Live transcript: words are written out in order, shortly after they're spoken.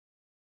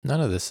None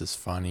of this is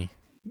funny.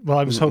 Well,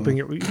 I was hoping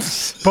it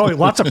boy,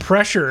 lots of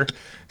pressure.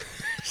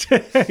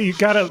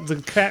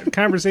 The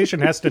conversation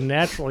has to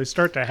naturally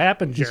start to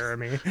happen,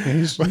 Jeremy.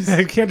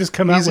 I can't just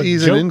come out with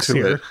jokes into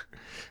here.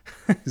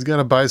 It. He's got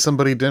to buy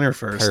somebody dinner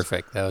first.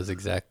 Perfect. That was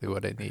exactly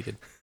what I needed.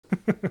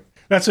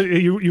 That's what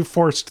you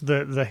forced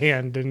the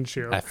hand, didn't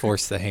you? I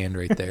forced the hand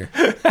right there.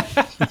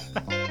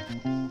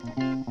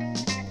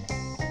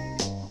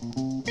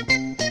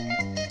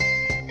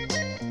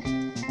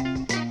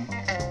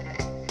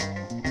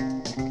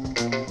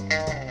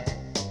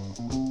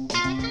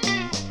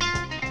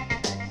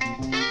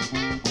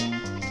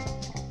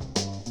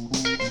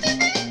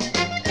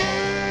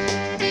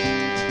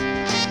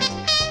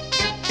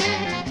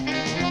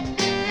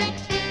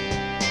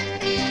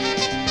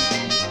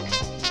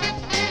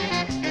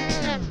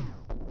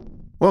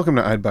 Welcome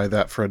to I'd Buy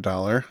That for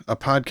 $1, a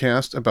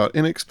podcast about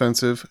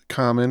inexpensive,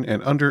 common,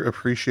 and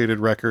underappreciated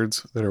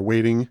records that are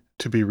waiting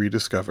to be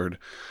rediscovered.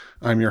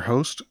 I'm your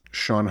host,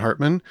 Sean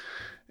Hartman,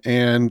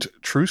 and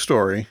true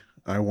story,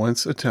 I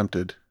once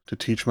attempted to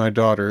teach my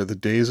daughter the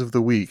days of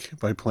the week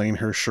by playing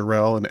her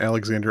Cherrelle and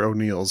Alexander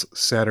O'Neal's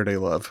Saturday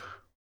Love.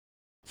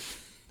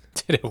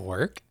 Did it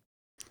work?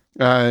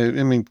 I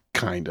mean,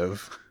 kind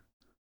of.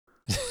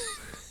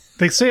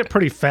 They say it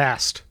pretty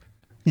fast.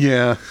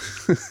 Yeah,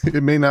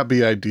 it may not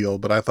be ideal,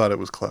 but I thought it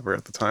was clever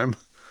at the time.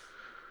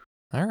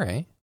 All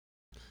right.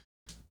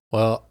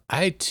 Well,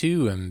 I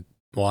too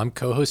I'm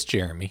co-host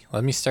Jeremy.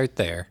 Let me start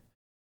there.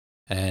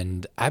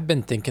 And I've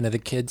been thinking of the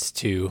kids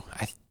too.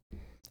 I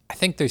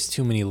think there's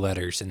too many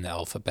letters in the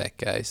alphabet,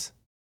 guys.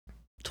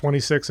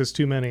 26 is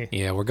too many.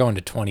 Yeah, we're going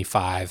to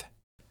 25.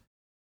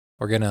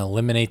 We're going to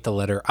eliminate the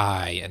letter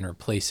I and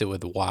replace it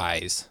with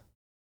Y's.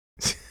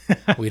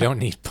 We don't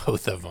need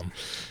both of them.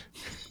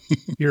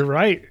 You're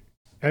right.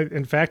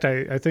 In fact,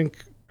 I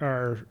think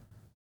our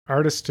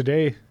artist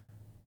today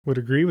would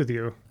agree with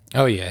you.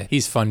 Oh, yeah.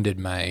 He's funded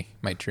my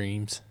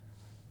dreams.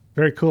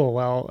 Very cool.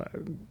 Well,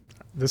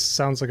 this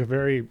sounds like a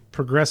very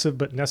progressive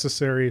but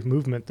necessary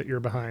movement that you're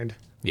behind.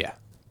 Yeah.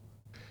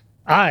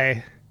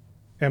 I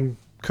am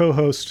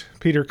co-host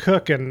Peter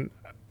Cook, and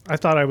I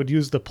thought I would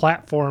use the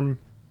platform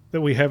that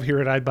we have here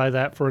at I'd Buy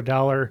That for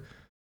 $1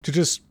 to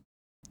just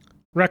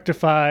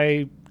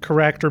rectify,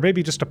 correct, or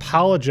maybe just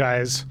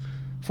apologize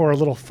for a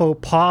little faux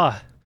pas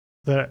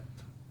that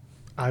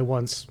I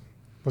once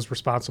was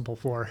responsible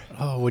for.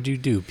 Oh, what'd you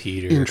do,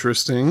 Peter?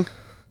 Interesting.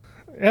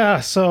 Yeah,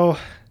 so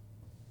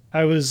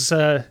I was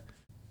on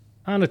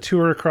a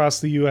tour across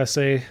the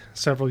USA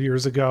several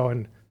years ago,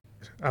 and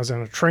I was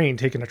on a train,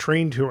 taking a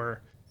train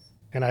tour,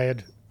 and I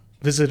had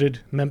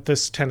visited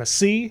Memphis,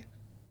 Tennessee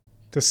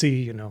to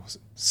see,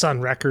 Sun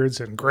Records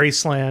and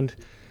Graceland,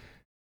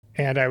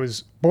 and I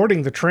was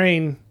boarding the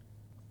train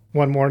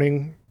one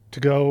morning to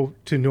go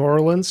to New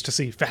Orleans to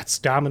see Fats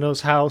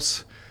Domino's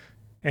house.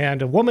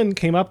 And a woman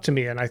came up to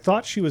me, and I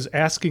thought she was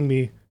asking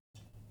me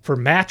for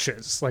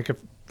matches, like if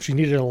she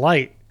needed a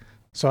light.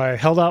 So I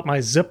held out my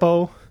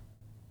Zippo,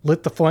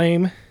 lit the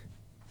flame,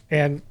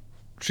 and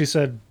she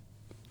said,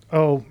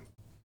 "Oh,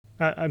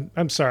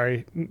 I'm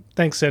sorry.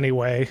 Thanks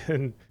anyway."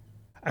 And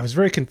I was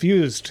very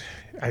confused.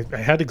 I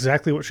had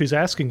exactly what she's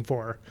asking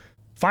for.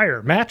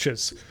 Fire,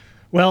 matches.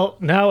 Well,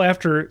 now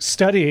after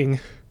studying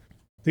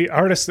the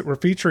artist that we're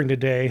featuring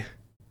today,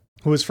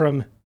 who was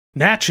from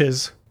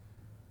Natchez,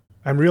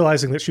 I'm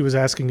realizing that she was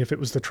asking if it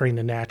was the train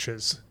to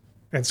Natchez.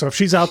 And so if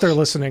she's out there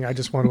listening, I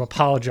just want to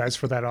apologize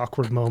for that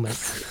awkward moment.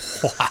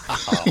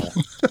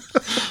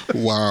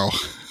 Wow.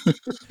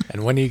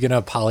 And when are you going to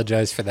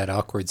apologize for that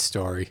awkward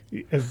story?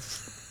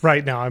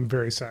 Right now, I'm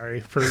very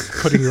sorry for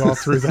putting you all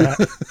through that.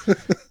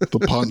 The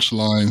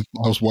punchline.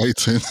 I was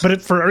waiting.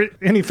 But for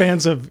any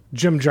fans of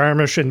Jim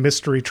Jarmusch and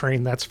Mystery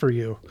Train, that's for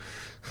you.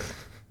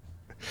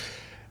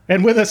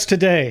 And with us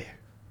today,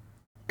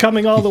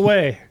 coming all the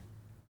way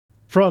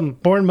from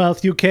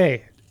Bournemouth,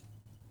 UK,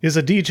 is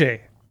a DJ,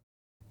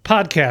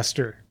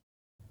 podcaster.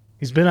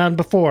 He's been on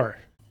before.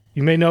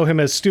 You may know him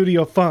as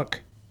Studio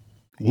Funk.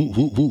 Woo,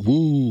 woo, woo,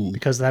 woo.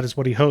 Because that is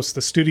what he hosts,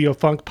 the Studio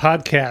Funk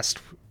podcast,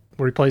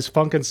 where he plays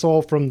funk and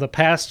soul from the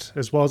past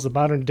as well as the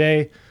modern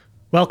day.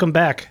 Welcome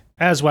back,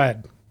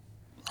 Aswad.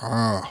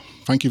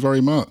 Thank you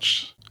very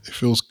much. It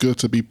feels good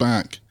to be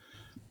back.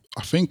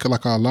 I think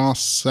like our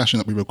last session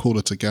that we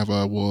recorded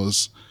together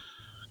was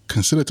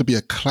considered to be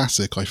a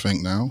classic, I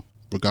think now,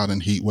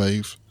 regarding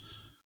Heatwave.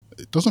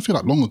 It doesn't feel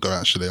that long ago,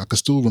 actually. I can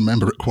still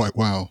remember it quite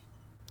well.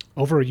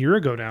 Over a year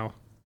ago now.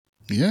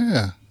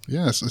 Yeah.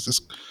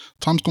 It's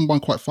time's gone by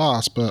quite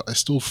fast, but it's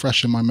still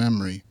fresh in my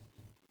memory.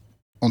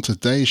 On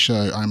today's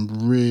show,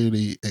 I'm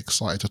really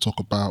excited to talk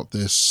about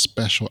this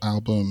special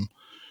album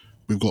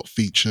we've got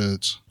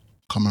featured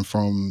coming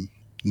from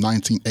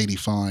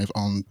 1985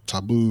 on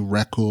Taboo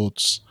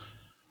Records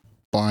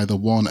by the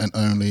one and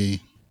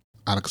only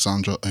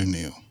Alexander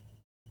O'Neal.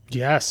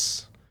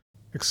 Yes.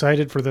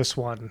 Excited for this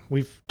one.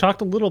 We've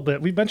talked a little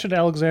bit. We've mentioned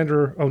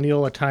Alexander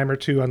O'Neal a time or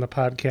two on the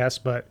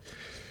podcast, but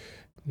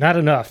not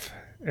enough.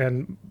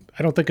 And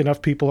I don't think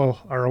enough people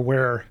are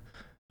aware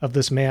of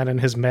this man and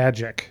his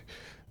magic.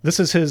 This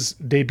is his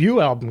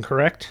debut album,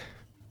 correct?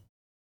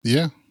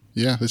 Yeah,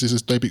 Yeah, this is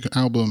his debut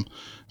album.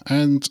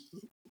 And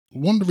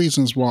one of the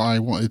reasons why I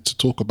wanted to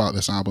talk about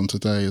this album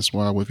today as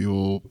well with you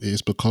all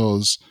is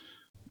because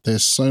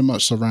there's so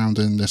much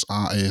surrounding this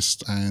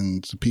artist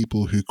and the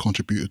people who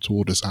contributed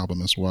toward this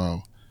album as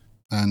well.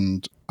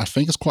 And I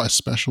think it's quite a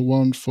special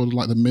one for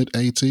like the mid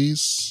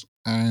 80s.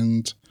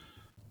 And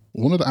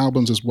one of the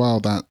albums as well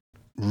that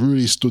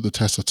really stood the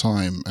test of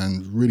time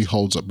and really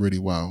holds up really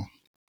well.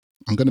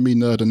 I'm going to be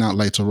nerding out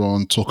later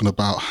on talking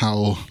about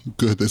how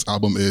good this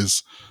album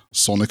is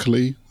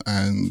sonically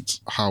and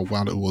how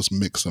well it was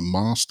mixed and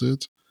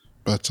mastered.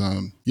 But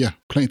yeah,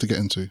 plenty to get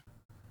into.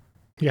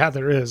 Yeah,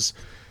 there is.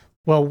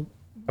 Well,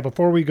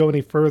 before we go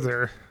any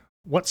further,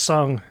 what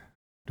song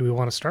do we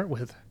want to start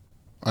with?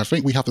 I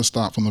think we have to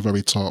start from the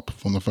very top,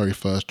 from the very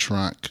first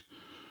track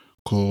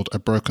called A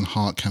Broken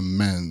Heart Can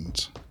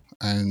Mend.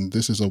 And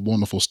this is a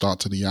wonderful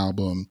start to the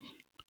album.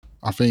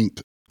 I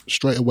think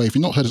straight away, if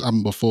you've not heard this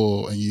album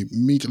before and you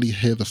immediately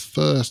hear the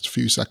first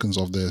few seconds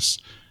of this,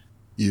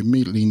 you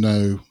immediately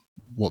know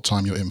what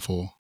time you're in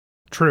for.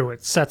 True,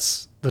 it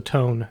sets the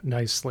tone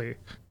nicely.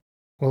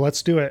 Well,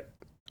 let's do it.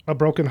 A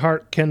Broken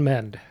Heart Can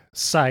Mend,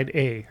 Side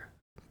A,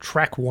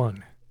 Track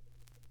 1.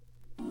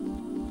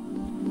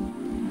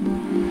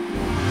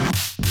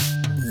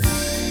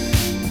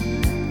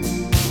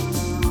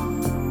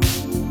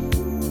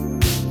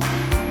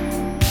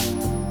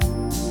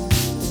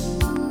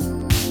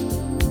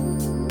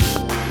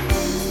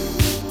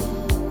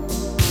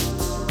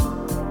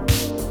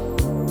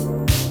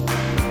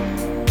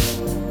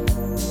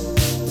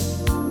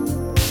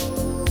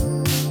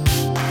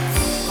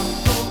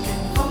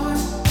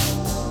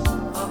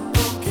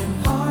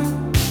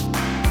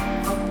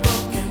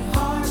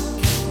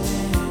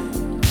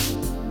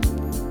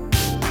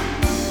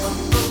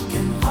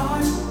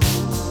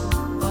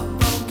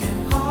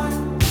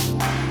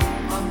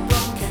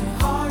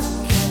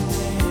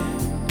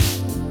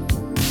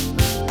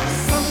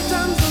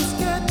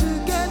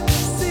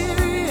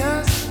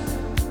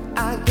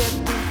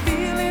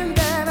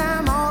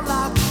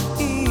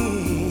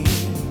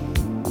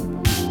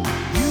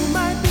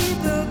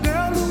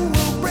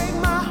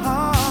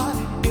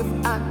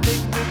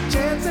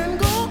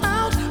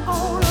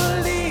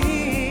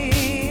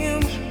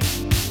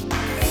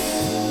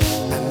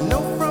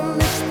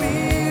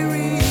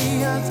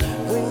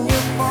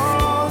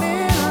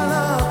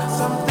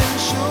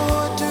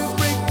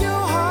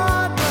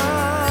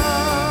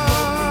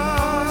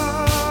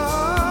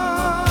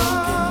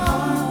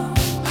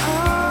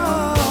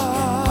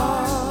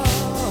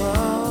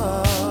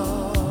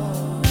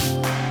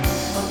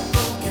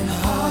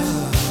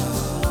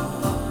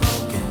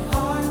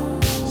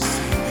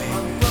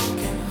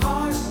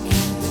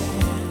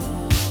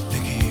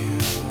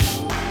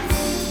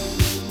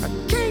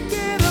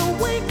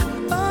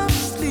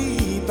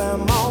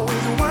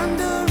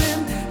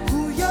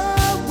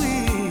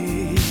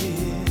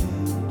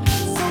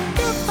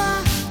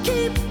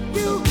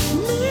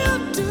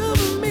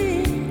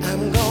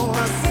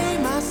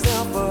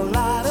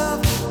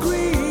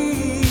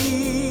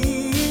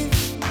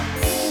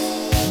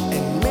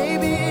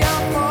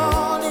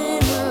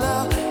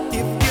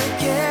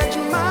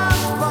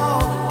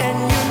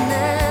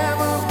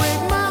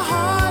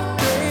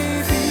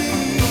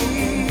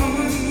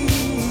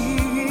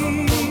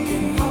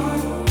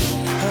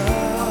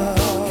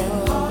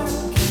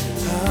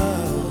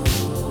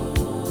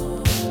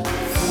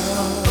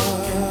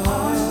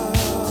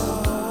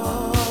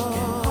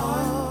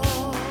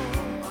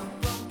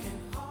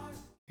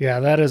 Yeah,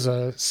 that is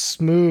a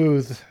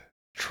smooth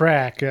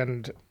track,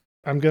 and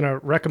I'm going to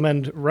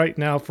recommend right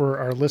now for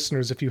our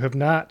listeners, if you have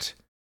not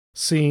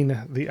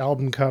seen the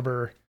album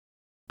cover,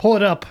 pull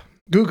it up,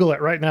 Google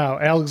it right now.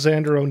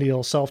 Alexander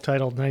O'Neal,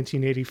 self-titled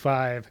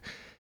 1985.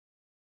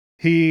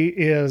 He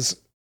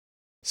is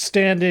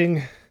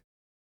standing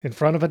in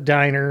front of a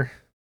diner,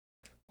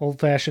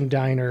 old-fashioned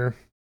diner.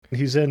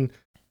 He's in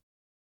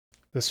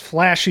this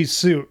flashy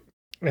suit,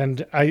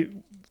 and I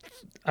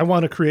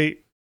want to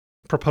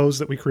propose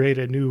that we create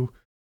a new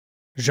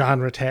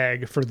genre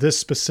tag for this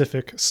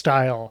specific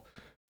style: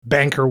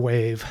 banker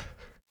wave.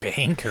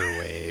 Banker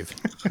wave.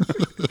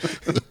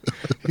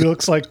 He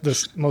looks like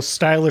the most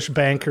stylish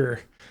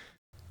banker.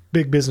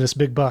 Big business,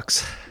 big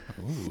bucks.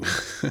 Ooh.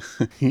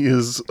 He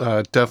is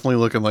definitely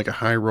looking like a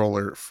high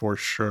roller for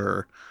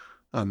sure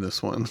on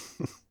this one.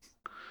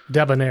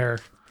 Debonair.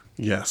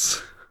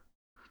 Yes.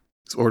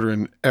 He's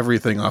ordering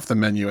everything off the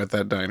menu at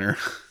that diner.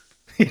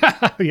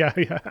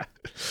 Yeah.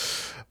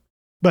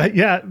 But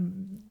yeah,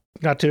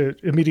 not to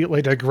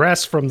immediately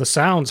digress from the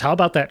sounds, how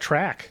about that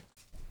track?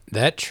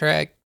 That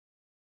track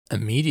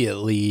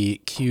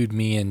immediately cued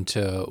me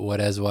into what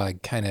Ezwa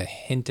kind of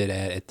hinted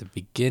at the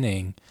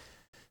beginning.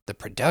 The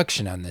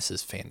production on this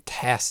is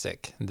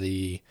fantastic.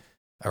 The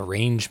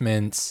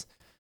arrangements,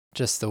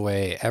 just the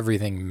way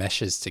everything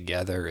meshes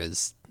together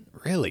is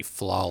really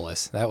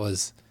flawless. That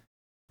was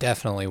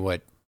definitely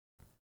what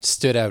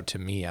stood out to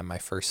me on my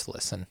first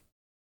listen.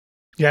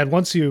 Yeah, and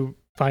once you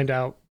find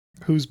out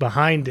who's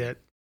behind it,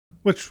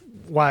 which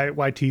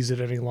why tease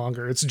it any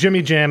longer? It's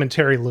Jimmy Jam and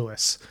Terry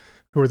Lewis.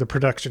 who are the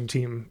production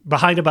team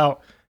behind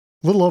about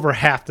a little over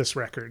half this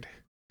record.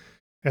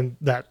 And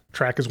that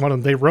track is one of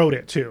them. They wrote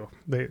it too.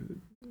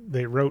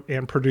 They wrote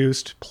and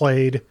produced,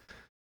 played.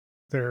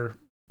 They're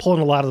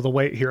pulling a lot of the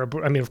weight here.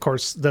 I mean, of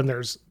course, then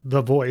there's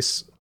the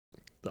voice,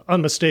 the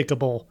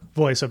unmistakable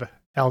voice of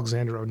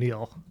Alexander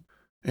O'Neal.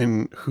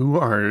 And who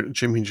are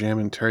Jimmy Jam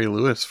and Terry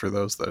Lewis, for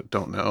those that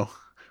don't know?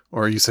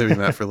 Or are you saving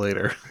that for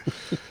later?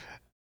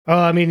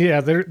 I mean, yeah,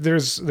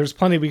 there's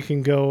plenty we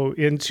can go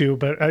into,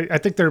 but I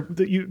think they're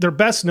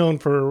best known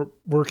for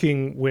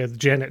working with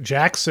Janet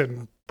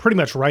Jackson pretty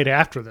much right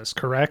after this,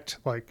 correct?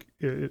 Like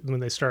when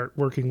they start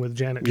working with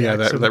Janet Jackson.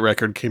 Yeah, that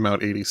record came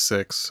out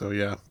 86, so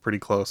yeah, pretty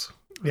close.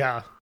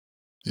 Yeah.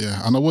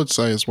 Yeah, and I would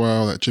say as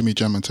well that Jimmy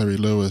Jam and Terry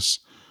Lewis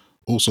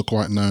also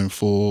quite known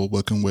for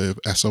working with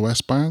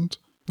SOS Band.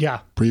 Yeah.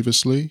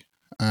 Previously,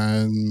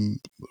 and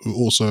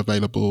also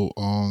available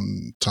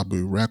on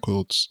Taboo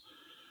Records.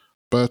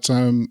 But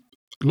a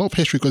lot of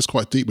history goes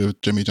quite deep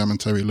with Jimmy Jam and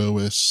Terry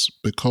Lewis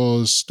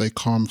because they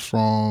come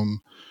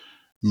from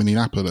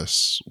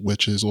Minneapolis,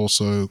 which is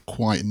also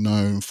quite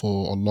known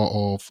for a lot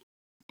of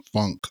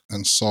funk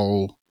and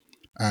soul,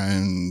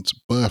 and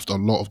birthed a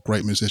lot of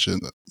great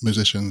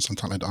musicians and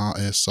talented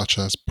artists such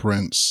as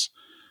Prince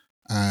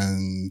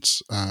and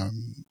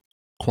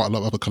quite a lot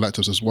of other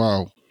collectives as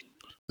well.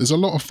 There's a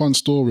lot of fun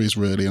stories,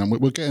 really, and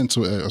we'll get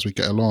into it as we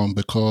get along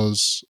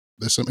because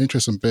there's some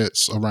interesting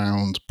bits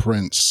around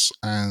Prince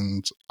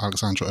and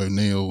Alexander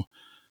O'Neal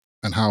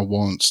and how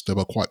once they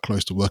were quite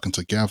close to working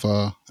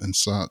together and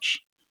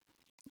such,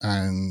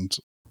 and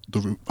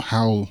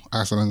how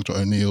Alexander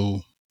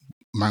O'Neal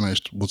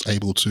was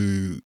able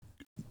to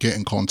get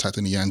in contact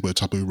in the end with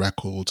Taboo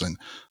Records and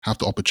have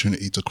the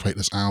opportunity to create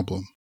this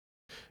album.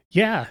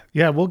 Yeah,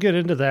 we'll get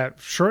into that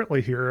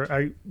shortly here.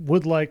 I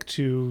would like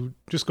to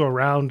just go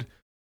around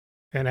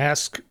and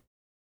ask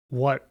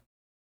what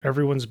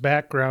everyone's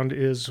background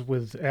is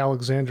with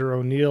Alexander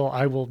O'Neal.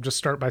 I will just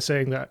start by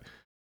saying that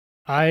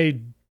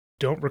I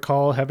don't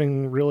recall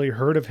having really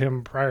heard of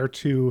him prior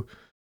to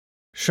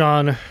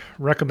Sean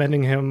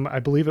recommending him. I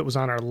believe it was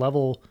on our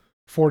Level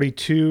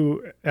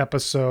 42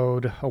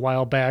 episode a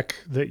while back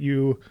that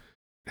you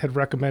had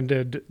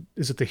recommended.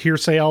 Is it the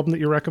Hearsay album that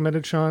you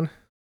recommended, Sean?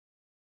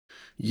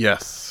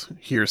 Yes,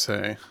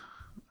 Hearsay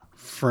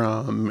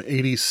from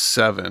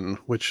 87,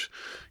 which,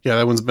 yeah,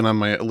 that one's been on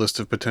my list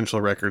of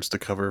potential records to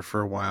cover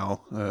for a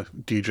while.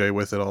 DJ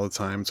with it all the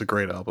time. It's a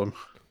great album.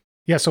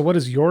 Yeah, so what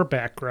is your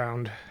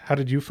background? How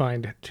did you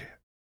find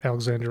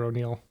Alexander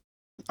O'Neal?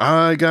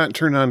 I got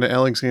turned on to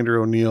Alexander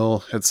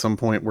O'Neal at some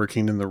point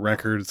working in the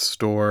record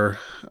store.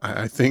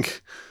 I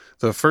think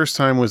the first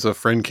time was a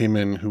friend came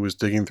in who was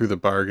digging through the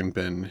bargain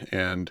bin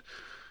and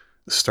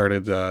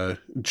started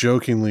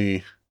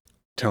jokingly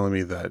telling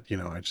me that,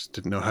 I just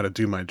didn't know how to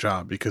do my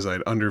job because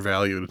I'd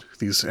undervalued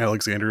these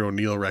Alexander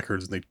O'Neal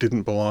records and they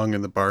didn't belong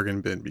in the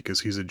bargain bin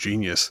because he's a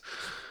genius.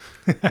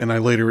 And I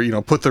later,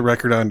 put the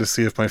record on to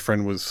see if my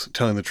friend was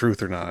telling the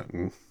truth or not.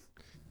 And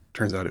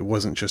turns out it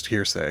wasn't just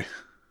hearsay.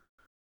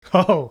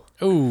 Oh,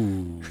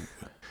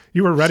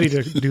 you were ready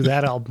to do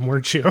that album,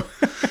 weren't you?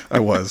 I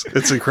was.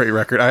 It's a great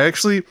record. I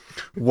actually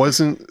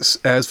wasn't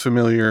as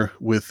familiar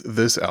with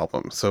this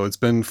album, so it's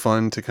been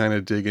fun to kind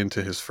of dig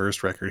into his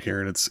first record here,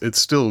 and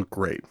it's still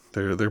great.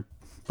 They're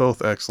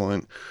both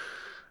excellent.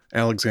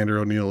 Alexander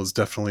O'Neal is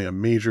definitely a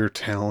major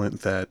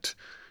talent that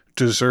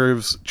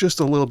deserves just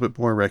a little bit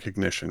more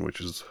recognition,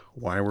 which is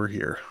why we're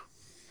here.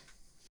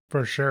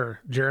 For sure.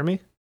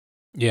 Jeremy?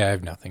 Yeah, I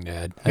have nothing to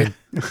add.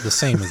 The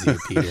same as you,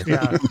 Peter.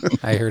 Yeah.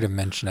 I heard him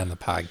mentioned on the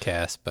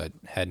podcast, but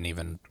hadn't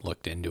even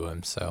looked into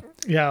him. So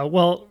yeah,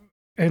 well,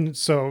 and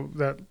so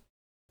that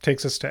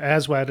takes us to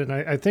Aswad, and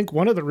I think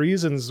one of the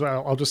reasons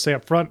I'll just say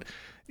up front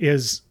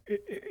is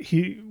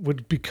he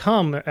would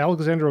become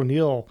Alexander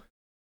O'Neal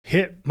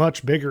hit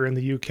much bigger in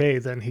the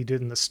UK than he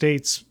did in the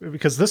States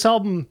because this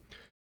album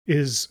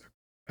is,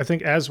 I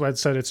think Aswad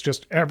said, it's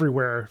just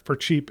everywhere for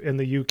cheap in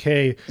the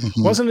UK.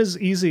 Mm-hmm. Wasn't as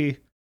easy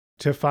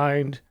to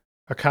find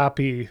a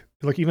copy,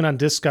 like even on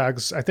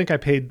Discogs. I think I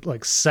paid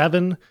like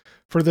 $7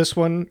 for this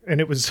one, and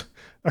it was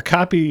a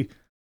copy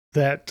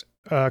that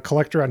a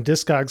collector on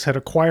Discogs had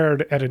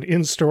acquired at an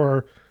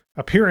in-store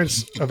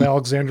appearance of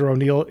Alexander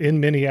O'Neal in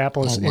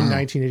Minneapolis in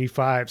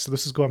 1985. So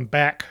this is going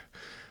back.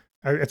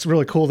 It's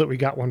really cool that we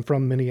got one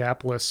from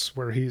Minneapolis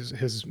where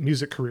his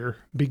music career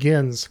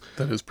begins.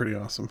 That is pretty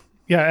awesome.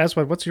 Yeah,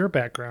 Aswad, what's your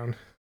background?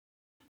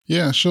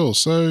 Yeah, sure.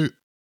 So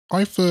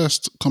I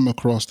first come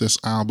across this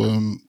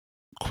album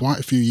quite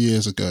a few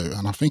years ago,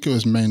 and I think it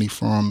was mainly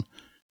from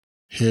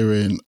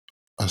hearing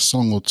a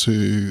song or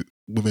two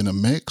within a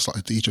mix, like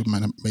a DJ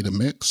made a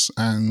mix,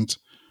 and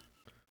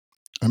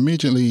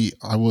immediately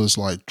I was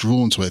like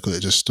drawn to it because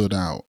it just stood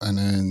out, and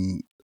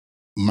then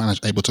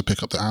able to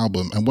pick up the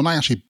album. And when I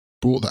actually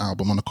bought the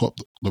album on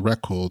the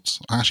records,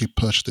 I actually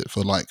purchased it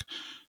for like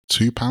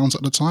 £2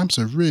 at the time,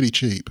 so really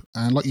cheap.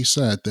 And like you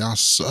said, there are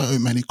so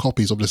many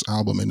copies of this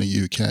album in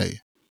the UK.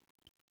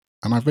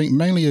 And I think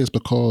mainly is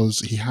because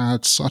he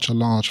had such a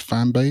large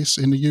fan base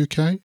in the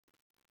UK.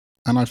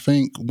 And I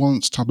think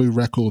once Taboo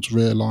Records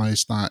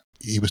realised that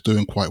he was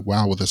doing quite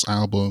well with this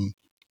album,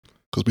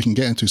 because we can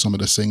get into some of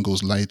the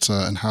singles later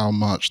and how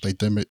much they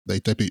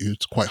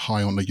debuted quite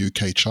high on the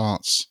UK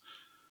charts.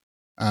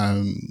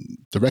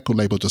 The record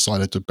label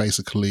decided to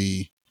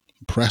basically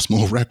press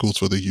more records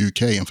for the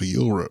UK and for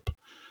Europe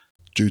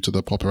due to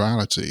the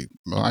popularity.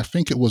 I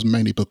think it was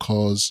mainly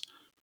because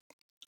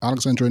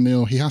Alexander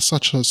O'Neal, he has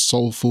such a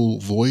soulful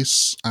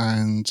voice,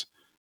 and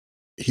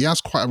he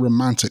has quite a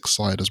romantic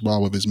side as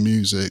well with his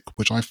music,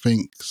 which I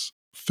think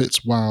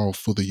fits well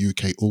for the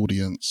UK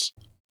audience.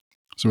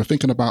 So we're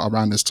thinking about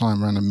around this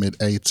time, around the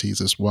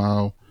mid-80s as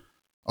well,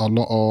 a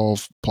lot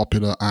of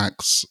popular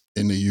acts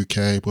in the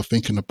UK. We're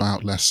thinking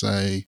about, let's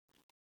say,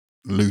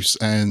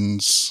 Loose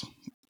Ends.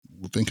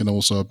 We're thinking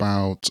also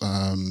about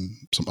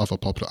some other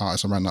popular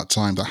artists around that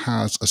time that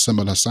has a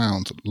similar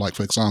sound, like,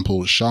 for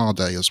example, Sade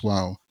as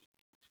well,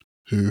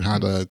 who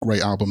had a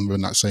great album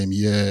in that same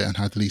year and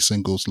had lead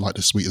singles like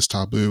The Sweetest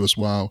Taboo as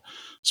well.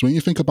 So when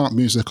you think about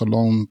music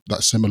along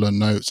that similar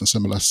notes and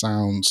similar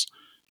sounds,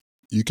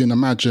 you can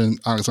imagine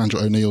Alexander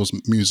O'Neal's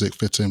music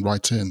fitting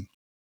right in.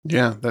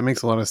 Yeah, that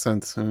makes a lot of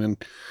sense. And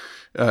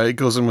it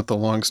goes in with the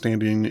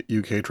long-standing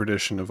UK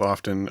tradition of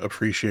often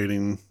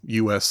appreciating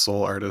US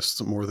soul artists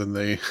more than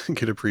they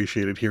get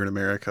appreciated here in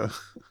America.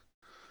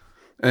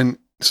 And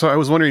so I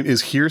was wondering,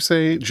 is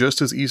Hearsay just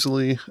as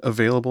easily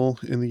available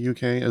in the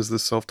UK as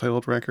this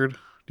self-titled record?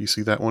 Do you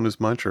see that one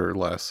as much or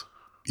less?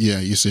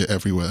 Yeah, you see it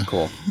everywhere.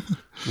 Cool.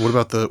 What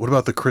about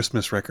the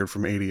Christmas record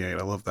from '88?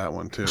 I love that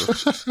one too.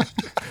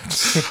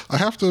 I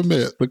have to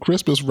admit, the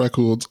Christmas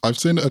record, I've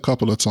seen it a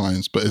couple of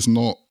times, but it's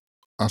not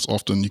as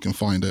often you can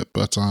find it.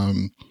 But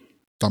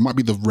that might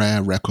be the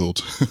rare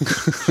record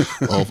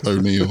of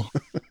O'Neal.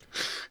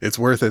 It's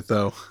worth it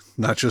though,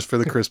 not just for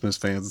the Christmas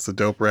fans. It's a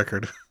dope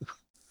record.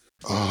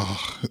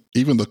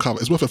 Even the cover,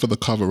 it's worth it for the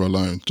cover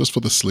alone, just for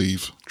the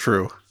sleeve.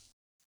 True.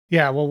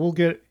 Yeah, well, we'll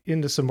get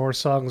into some more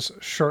songs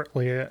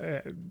shortly.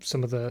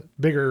 Some of the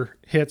bigger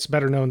hits,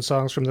 better known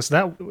songs from this.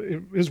 That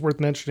is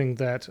worth mentioning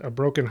that A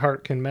Broken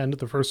Heart Can Mend,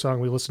 the first song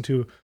we listened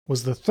to,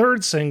 was the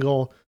third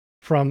single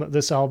from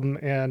this album,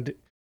 and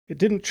it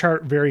didn't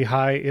chart very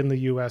high in the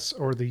US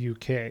or the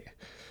UK.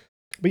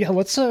 But yeah,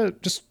 let's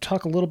just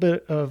talk a little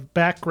bit of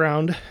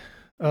background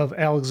of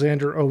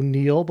Alexander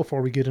O'Neal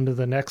before we get into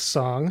the next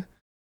song.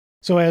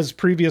 So as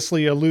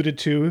previously alluded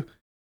to,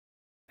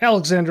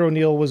 Alexander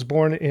O'Neal was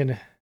born in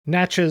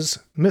Natchez,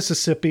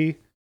 Mississippi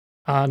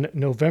on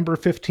November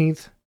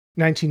 15th,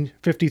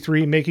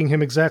 1953, making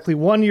him exactly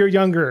 1 year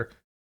younger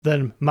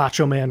than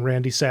Macho Man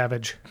Randy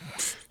Savage.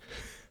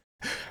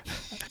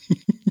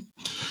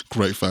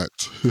 Great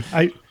fact.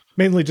 I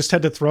mainly just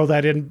had to throw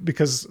that in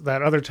because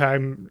that other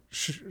time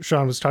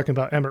Sean was talking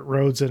about Emmett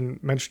Rhodes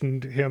and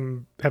mentioned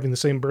him having the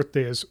same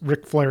birthday as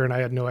Ric Flair, and I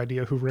had no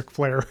idea who Ric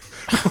Flair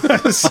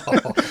was.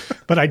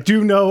 But I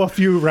do know a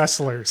few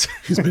wrestlers.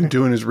 He's been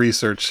doing his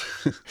research.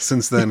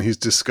 Since then, he's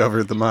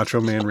discovered the Macho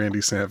Man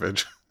Randy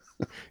Savage.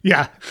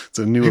 Yeah. It's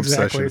a new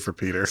obsession for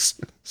Peter.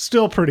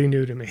 Still pretty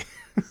new to me.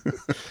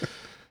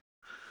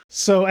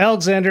 So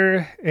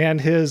Alexander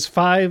and his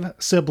 5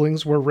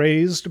 siblings were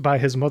raised by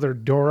his mother,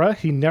 Dora.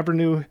 He never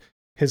knew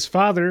his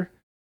father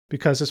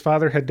because his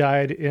father had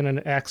died in an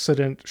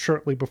accident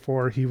shortly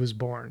before he was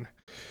born.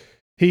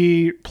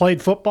 He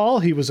played football.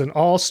 He was an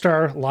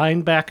all-star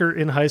linebacker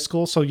in high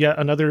school, so yet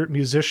another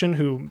musician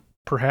who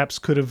perhaps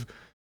could have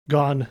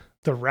gone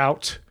the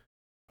route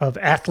of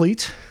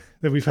athlete.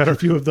 That we've had a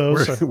few of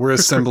those. We're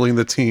assembling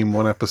the team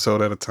one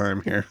episode at a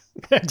time here.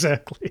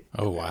 Exactly.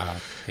 Oh, wow.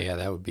 Yeah,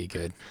 that would be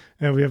good.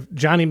 And we have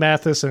Johnny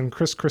Mathis and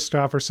Chris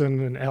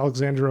Christopherson and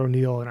Alexander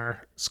O'Neal in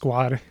our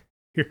squad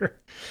here.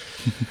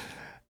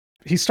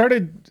 He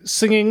started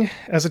singing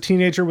as a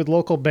teenager with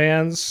local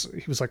bands.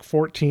 He was like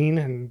 14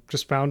 and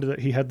just found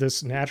that he had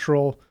this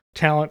natural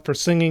talent for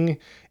singing.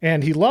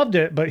 And he loved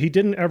it, but he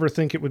didn't ever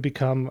think it would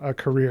become a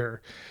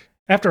career.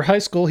 After high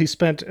school, he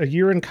spent a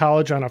year in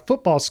college on a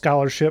football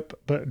scholarship,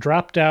 but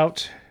dropped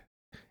out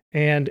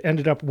and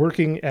ended up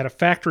working at a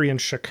factory in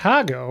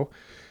Chicago.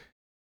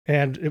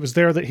 And it was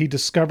there that he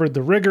discovered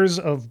the rigors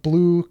of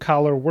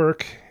blue-collar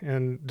work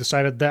and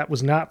decided that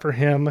was not for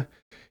him.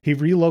 He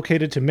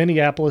relocated to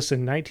Minneapolis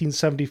in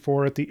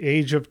 1974 at the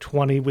age of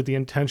 20 with the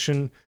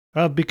intention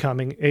of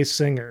becoming a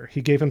singer.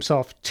 He gave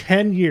himself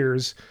 10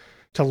 years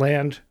to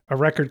land a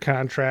record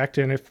contract,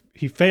 and if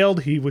he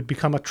failed, he would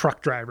become a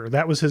truck driver.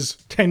 That was his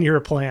 10-year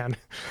plan.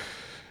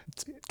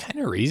 It's kind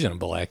of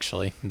reasonable,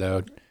 actually,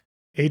 though.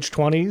 Age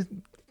 20?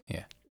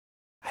 Yeah.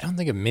 I don't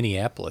think of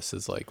Minneapolis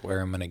as like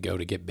where I'm going to go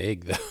to get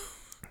big, though.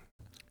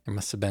 There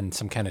must have been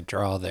some kind of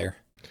draw there.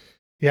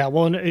 Yeah,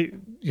 well,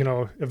 and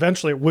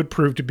eventually it would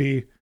prove to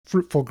be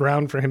fruitful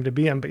ground for him to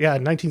be in. But yeah,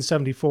 in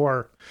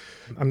 1974,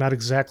 I'm not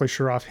exactly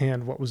sure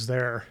offhand what was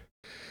there.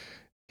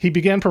 He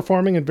began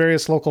performing in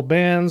various local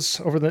bands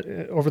over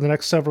the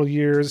next several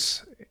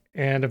years,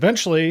 and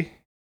eventually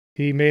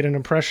he made an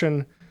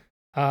impression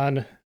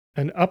on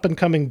an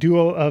up-and-coming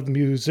duo of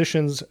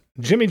musicians,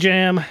 Jimmy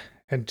Jam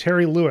and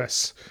Terry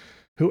Lewis,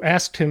 who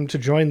asked him to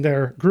join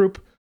their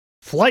group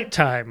Flyte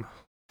Tyme,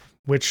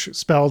 which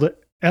spelled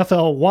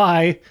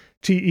Flytetyme.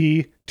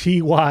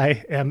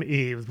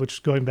 TYME, which is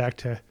going back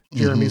to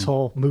Jeremy's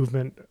whole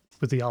movement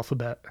with the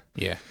alphabet.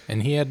 Yeah,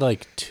 and he had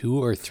like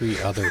 2 or 3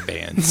 other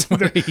bands.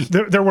 where he-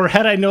 There were,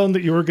 had I known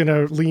that you were going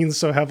to lean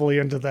so heavily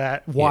into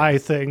that Y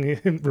thing,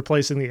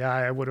 replacing the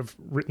I would have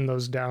written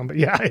those down. But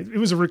yeah, it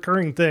was a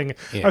recurring thing.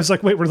 Yeah. I was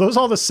like, wait, were those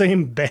all the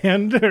same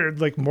band or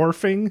like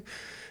morphing?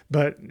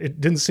 But it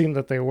didn't seem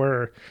that they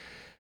were.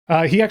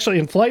 He actually,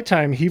 in Flight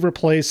Time, he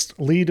replaced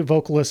lead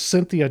vocalist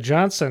Cynthia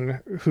Johnson,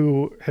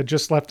 who had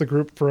just left the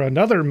group for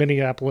another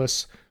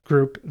Minneapolis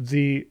group,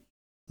 the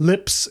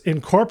Lips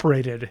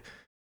Incorporated,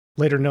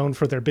 later known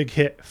for their big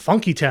hit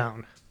Funky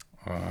Town.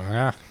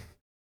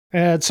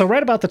 And so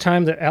right about the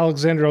time that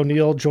Alexander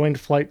O'Neal joined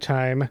Flight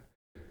Time,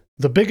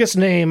 the biggest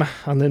name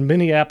on the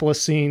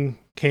Minneapolis scene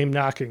came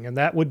knocking, and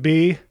that would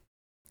be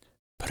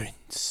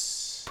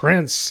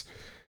Prince.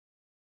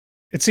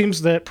 It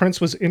seems that Prince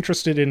was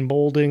interested in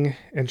molding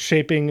and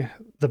shaping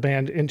the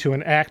band into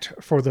an act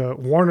for the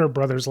Warner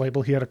Brothers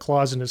label. He had a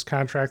clause in his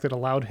contract that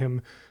allowed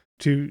him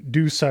to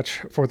do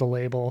such for the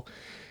label.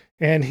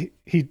 And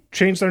he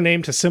changed their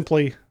name to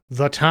simply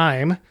The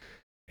Time.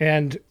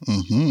 And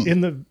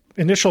in the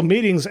initial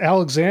meetings,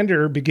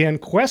 Alexander began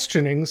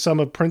questioning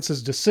some of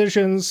Prince's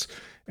decisions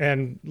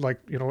and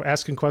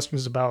asking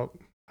questions about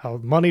how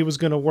money was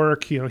going to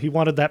work. He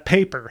wanted that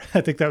paper. I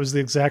think that was the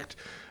exact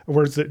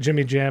words that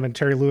Jimmy Jam and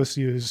Terry Lewis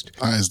used.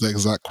 That is the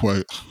exact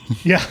quote.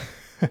 Yeah.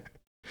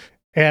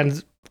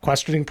 And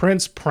questioning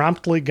Prince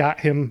promptly got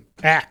him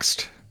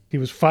axed. He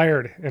was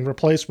fired and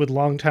replaced with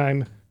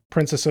longtime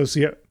Prince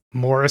associate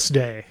Morris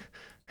Day.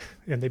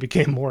 And they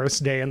became Morris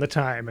Day and The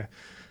Time.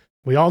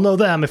 We all know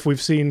them if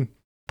we've seen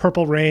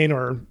Purple Rain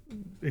or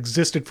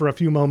existed for a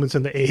few moments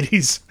in the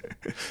 80s.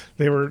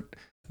 They were,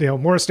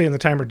 Morris Day and The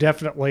Time are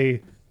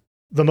definitely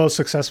the most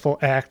successful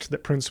act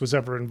that Prince was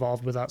ever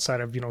involved with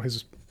outside of,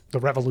 the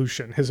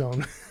Revolution, his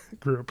own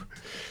group.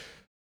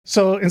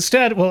 So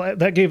instead,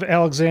 that gave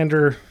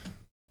Alexander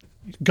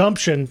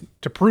gumption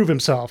to prove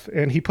himself,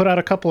 and he put out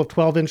a couple of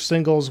 12-inch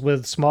singles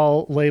with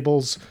small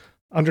labels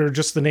under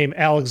just the name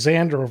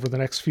Alexander over the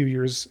next few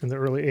years in the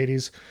early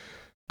 80s.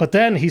 But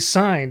then he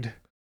signed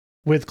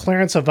with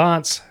Clarence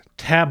Avant's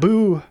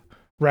Taboo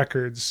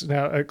Records.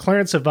 Now,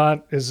 Clarence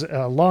Avant is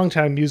a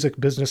longtime music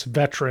business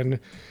veteran.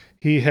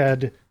 He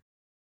had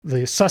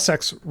the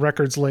Sussex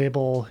Records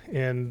label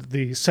in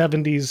the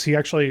 70s. He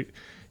actually,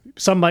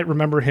 some might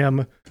remember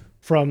him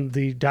from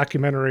the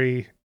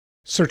documentary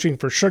Searching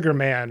for Sugar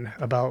Man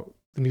about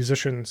the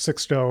musician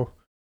Sixto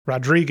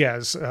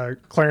Rodriguez.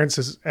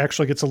 Clarence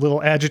actually gets a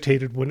little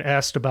agitated when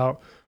asked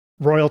about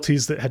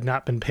royalties that had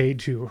not been paid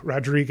to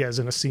Rodriguez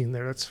in a scene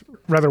there. It's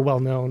rather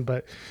well known,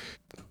 but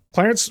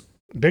Clarence,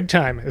 big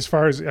time as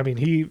far as,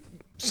 he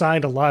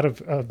signed a lot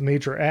of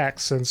major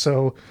acts. And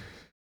so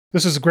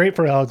this is great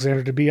for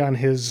Alexander to be on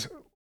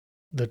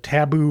the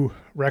Taboo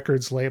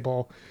Records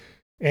label.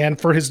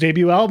 And for his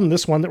debut album,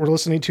 this one that we're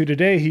listening to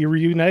today, he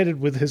reunited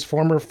with his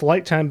former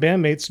Flight Time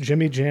bandmates,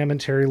 Jimmy Jam and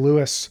Terry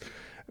Lewis,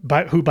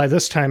 who by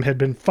this time had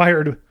been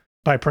fired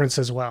by Prince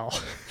as well.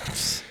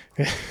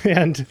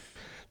 And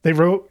they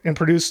wrote and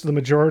produced the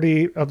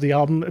majority of the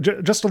album,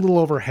 just a little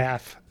over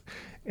half.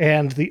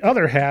 And the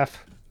other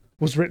half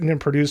was written and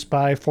produced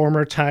by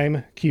former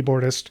Time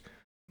keyboardist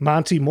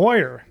Monty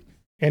Moyer.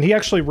 And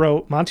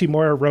Monty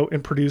Moyer wrote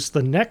and produced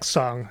the next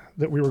song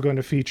that we were going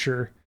to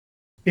feature,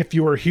 If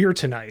You Were Here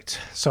Tonight.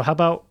 So how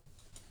about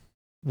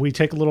we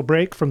take a little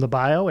break from the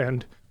bio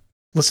and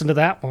listen to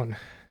that one?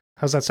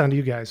 How's that sound to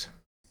you guys?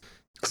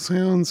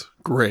 Sounds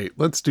great.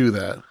 Let's do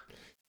that.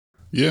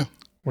 Yeah.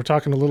 We're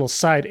talking a little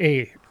side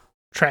A,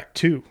 track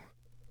 2.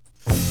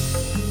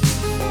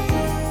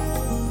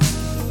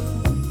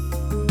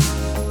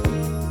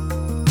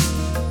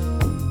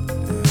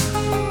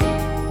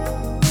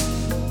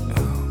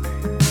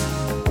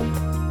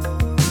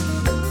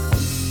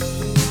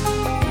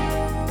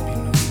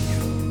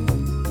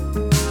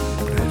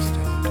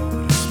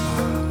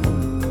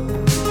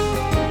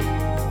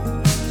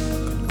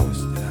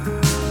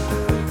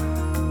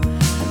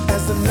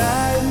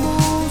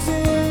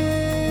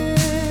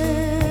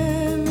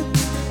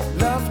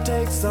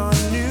 Takes on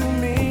new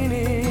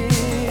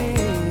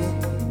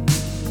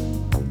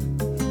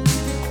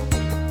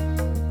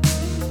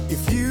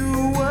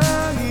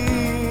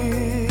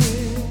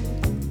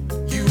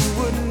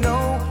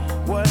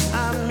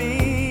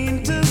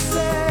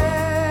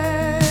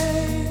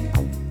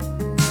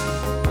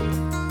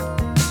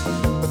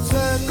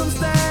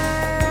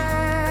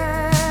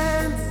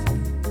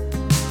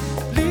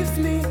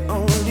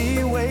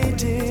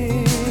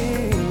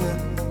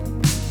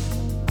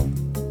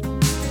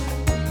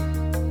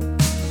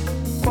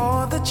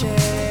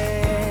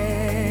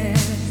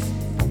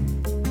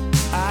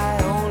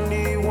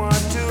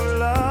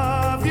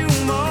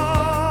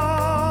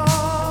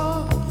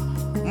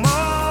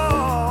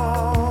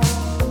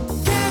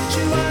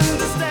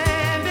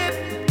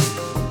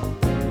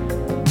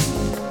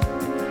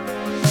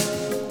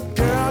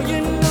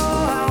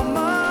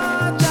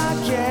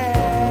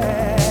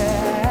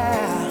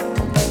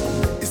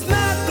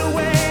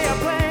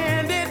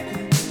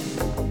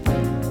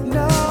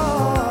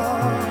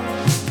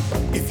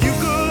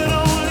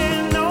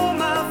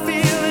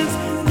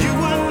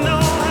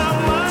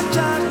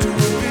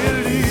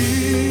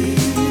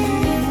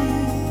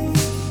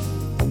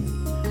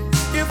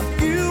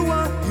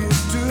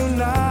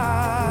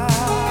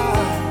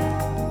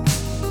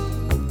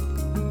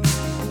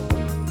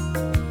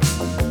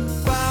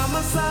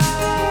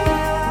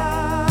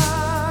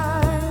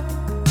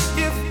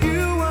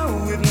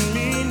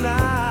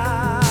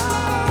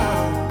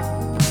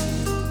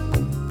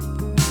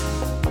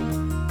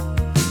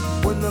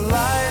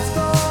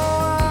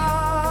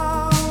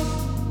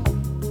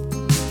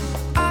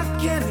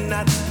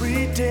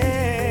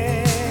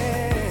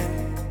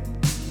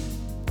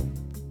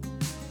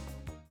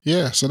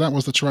Yeah, so that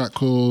was the track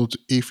called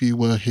If You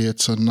Were Here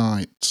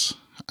Tonight.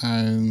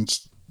 And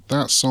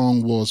that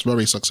song was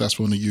very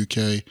successful in the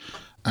UK,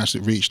 as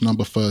it reached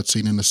number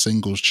 13 in the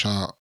singles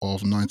chart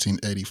of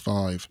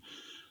 1985.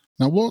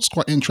 Now, what's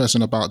quite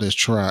interesting about this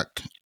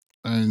track,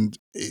 and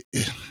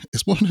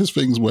it's one of those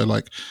things where,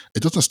 like,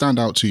 it doesn't stand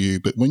out to you,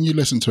 but when you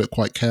listen to it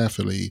quite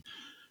carefully,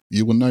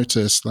 you will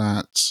notice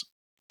that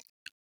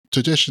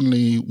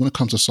traditionally, when it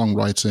comes to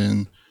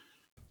songwriting,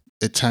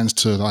 it tends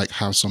to like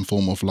have some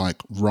form of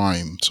like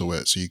rhyme to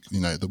it. So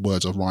you know the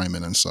words are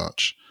rhyming and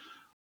such,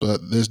 but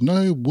there's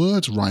no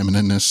words rhyming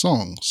in this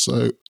song.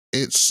 So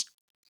it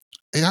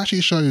actually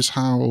shows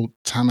how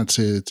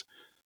talented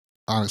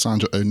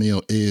Alexander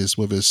O'Neal is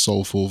with his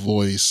soulful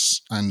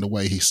voice and the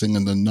way he's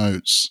singing the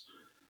notes.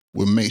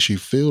 What makes you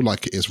feel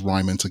like it is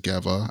rhyming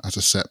together as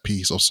a set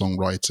piece of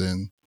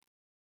songwriting,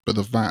 but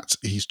the fact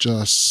he's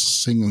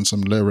just singing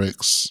some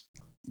lyrics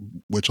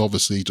which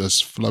obviously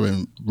just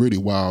flowing really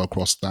well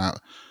across that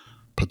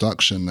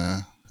production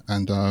there.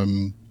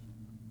 And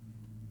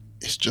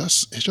it's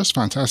just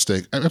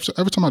fantastic.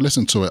 Every time I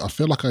listen to it, I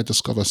feel like I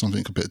discover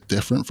something a bit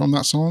different from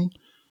that song,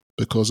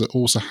 because it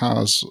also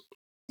has,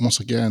 once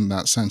again,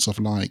 that sense of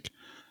like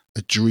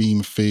a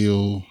dream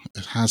feel.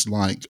 It has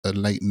like a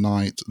late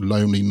night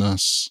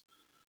loneliness.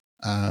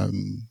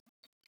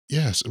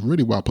 It's a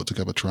really well put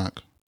together track.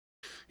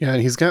 Yeah,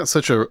 and he's got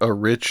such a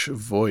rich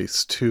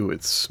voice too.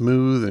 It's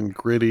smooth and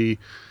gritty,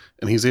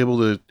 and he's able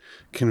to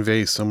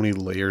convey so many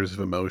layers of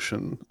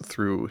emotion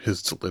through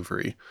his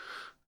delivery.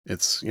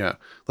 It's, yeah,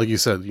 like you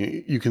said,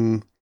 you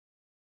can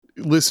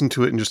listen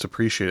to it and just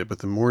appreciate it, but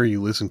the more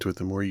you listen to it,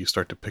 the more you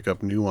start to pick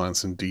up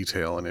nuance and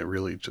detail, and it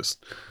really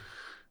just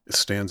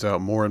stands out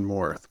more and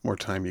more the more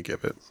time you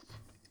give it.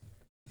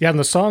 Yeah, and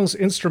the song's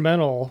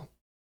instrumental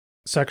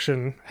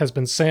section has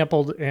been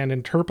sampled and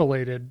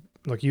interpolated,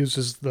 like used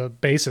as the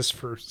basis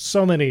for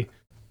so many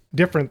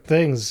different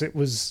things. It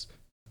was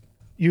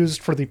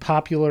used for the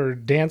popular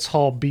dance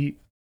hall beat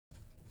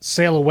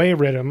Sail Away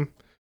Rhythm,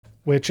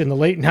 which in the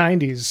late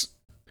 90s,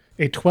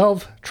 a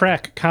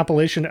 12-track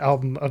compilation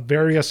album of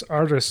various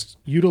artists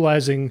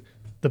utilizing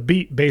the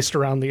beat based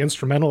around the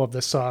instrumental of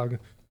this song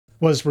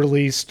was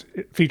released.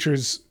 It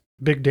features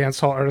big dance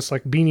hall artists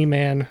like Beanie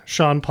Man,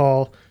 Sean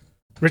Paul,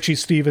 Richie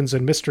Stephens,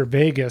 and Mr.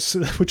 Vegas,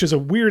 which is a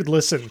weird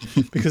listen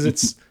because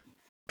it's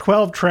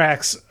 12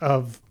 tracks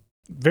of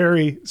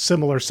very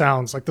similar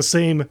sounds, like the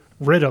same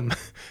rhythm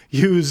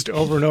used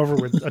over and over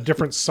with a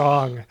different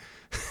song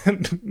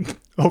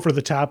over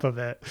the top of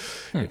it.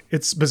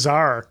 It's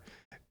bizarre.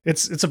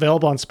 It's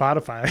available on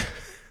Spotify.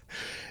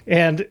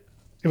 And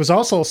it was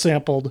also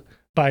sampled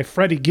by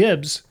Freddie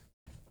Gibbs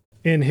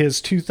in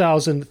his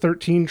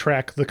 2013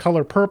 track, The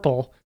Color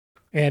Purple.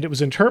 And it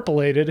was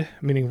interpolated,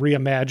 meaning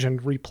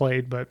reimagined,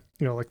 replayed, but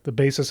like the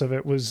basis of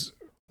it was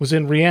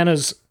in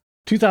Rihanna's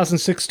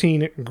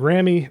 2016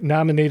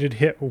 Grammy-nominated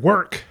hit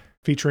Work,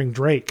 featuring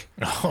Drake.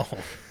 Oh.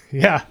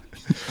 Yeah.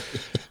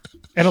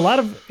 And a lot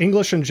of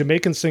English and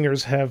Jamaican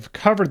singers have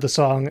covered the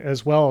song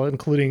as well,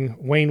 including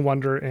Wayne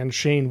Wonder and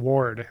Shane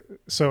Ward.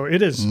 So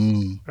it is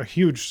a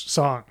huge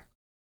song.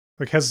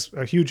 Like, has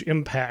a huge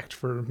impact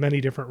for many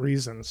different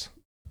reasons.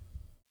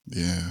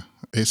 Yeah.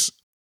 It's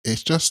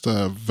just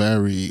a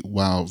very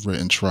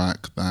well-written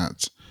track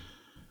that,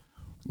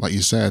 like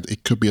you said,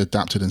 it could be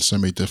adapted in so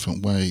many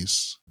different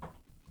ways.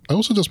 I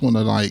also just want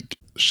to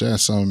share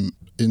some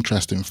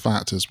interesting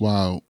fact as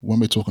well. When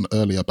we were talking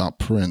earlier about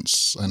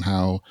Prince and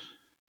how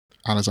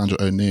Alexander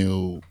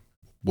O'Neal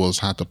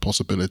had the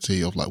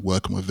possibility of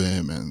working with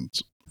him, and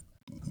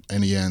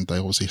in the end they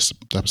obviously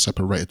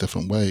separated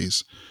different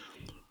ways.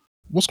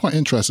 What's quite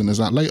interesting is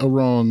that later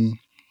on,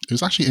 it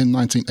was actually in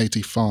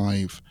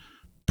 1985,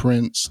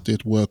 Prince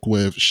did work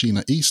with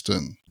Sheena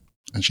Easton,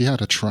 and she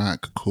had a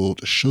track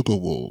called Sugar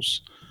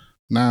Walls.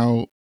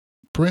 Now,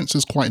 Prince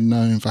is quite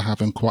known for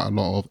having quite a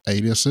lot of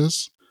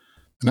aliases,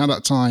 and at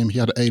that time he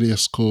had an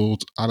alias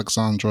called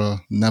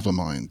Alexandra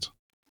Nevermind.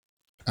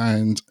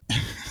 And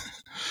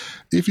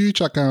if you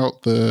check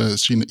out the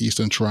Sheena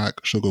Easton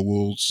track Sugar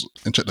Walls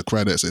and check the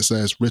credits, it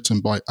says written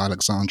by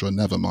Alexandra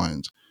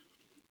Nevermind.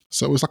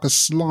 So it was like a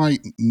slight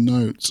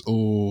note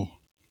or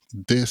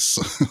diss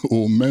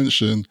or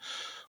mention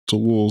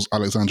towards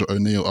Alexander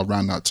O'Neal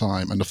around that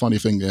time. And the funny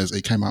thing is,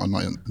 it came out in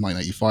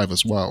 1985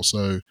 as well.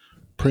 So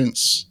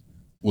Prince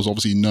was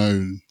obviously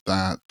known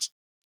that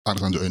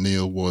Alexander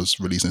O'Neal was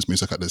releasing his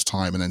music at this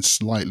time, and then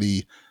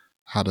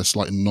had a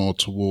slight nod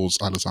towards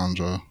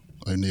Alexandra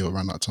O'Neal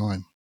around that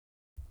time.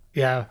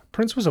 Yeah,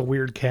 Prince was a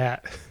weird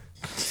cat.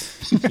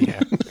 Yeah.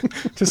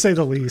 To say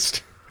the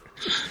least.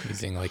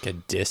 Using a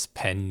diss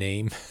pen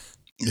name.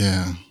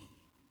 Yeah.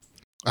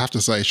 I have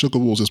to say, Sugar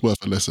Walls is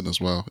worth a listen as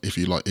well. If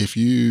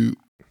you're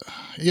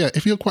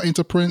quite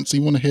into Prince,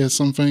 you want to hear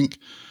something,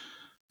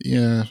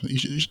 you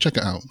should check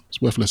it out.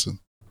 It's worth listening.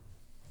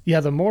 Yeah,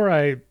 the more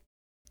I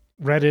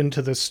read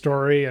into this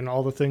story and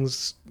all the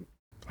things,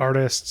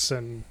 artists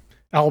and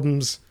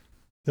albums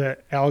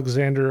that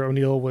Alexander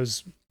O'Neal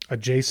was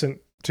adjacent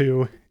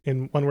to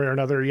in one way or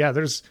another,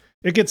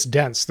 it gets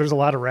dense. There's a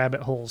lot of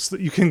rabbit holes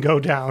that you can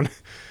go down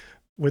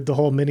with the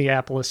whole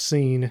Minneapolis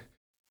scene.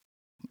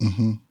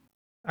 Hmm.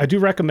 I do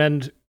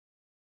recommend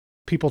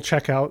people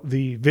check out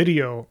the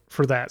video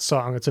for that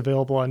song. It's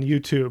available on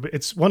YouTube.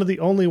 It's one of the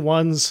only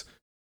ones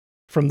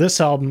from this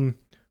album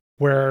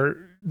where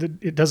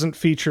it doesn't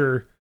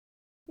feature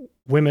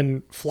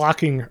women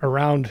flocking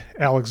around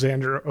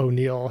Alexander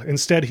O'Neal.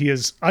 Instead, he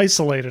is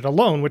isolated,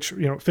 alone, which,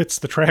 you know, fits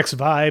the track's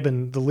vibe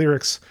and the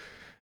lyrics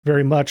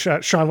very much.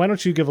 Sean, why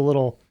don't you give a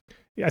little?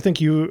 I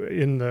think you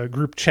in the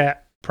group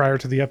chat prior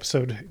to the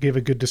episode gave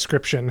a good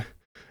description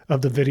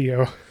of the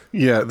video.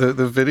 Yeah,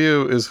 the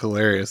video is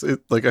hilarious.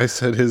 Like I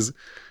said, his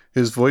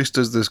voice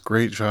does this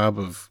great job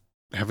of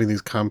having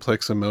these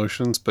complex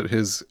emotions, but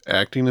his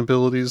acting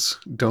abilities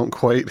don't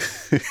quite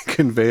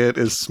convey it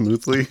as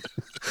smoothly.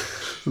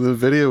 The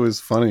video is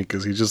funny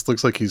because he just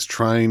looks like he's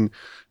trying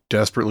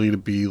desperately to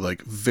be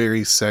like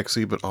very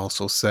sexy, but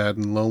also sad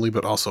and lonely,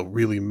 but also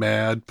really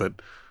mad, but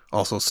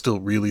also still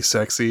really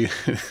sexy.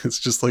 It's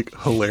just like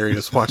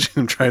hilarious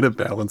watching him try to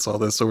balance all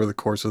this over the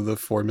course of the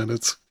 4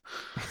 minutes.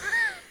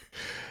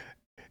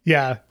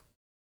 Yeah.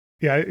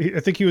 I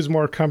think he was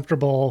more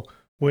comfortable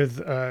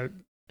with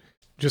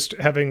just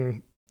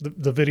having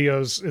the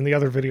videos and the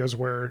other videos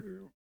where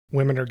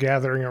women are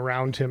gathering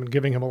around him and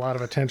giving him a lot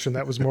of attention.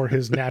 That was more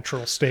his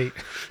natural state.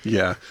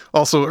 Yeah.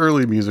 Also,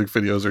 early music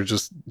videos are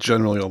just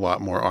generally a lot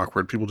more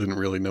awkward. People didn't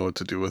really know what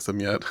to do with them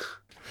yet.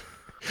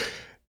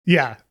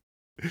 Yeah.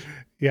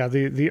 Yeah,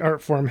 the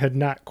art form had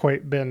not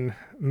quite been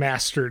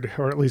mastered,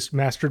 or at least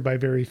mastered by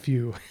very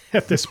few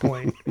at this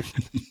point.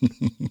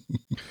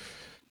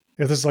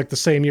 Yeah, this is like the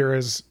same year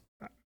as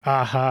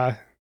Aha,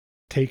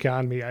 Take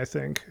On Me, I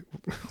think.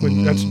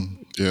 Yeah,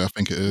 I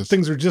think it is.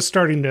 Things are just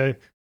starting to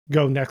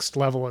go next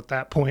level at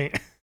that point.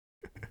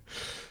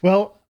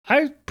 Well,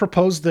 I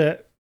propose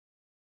that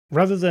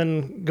rather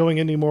than going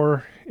any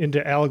more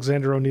into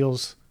Alexander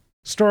O'Neal's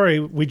story,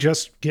 we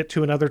just get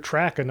to another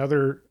track,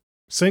 another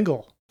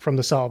single from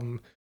this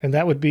album, and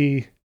that would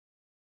be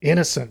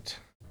Innocent.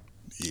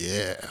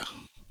 Yeah.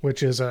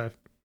 Which is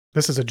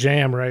this is a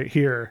jam right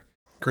here.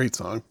 Great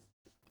song.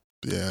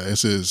 Yeah,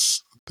 this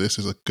is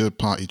a good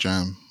party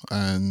jam,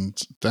 and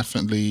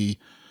definitely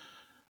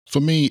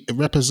for me it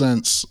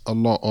represents a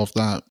lot of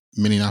that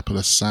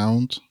Minneapolis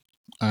sound.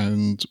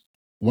 And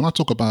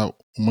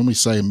when we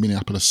say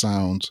Minneapolis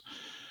sound,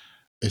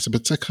 it's a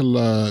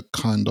particular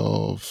kind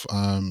of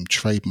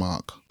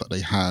trademark that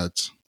they had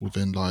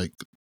within like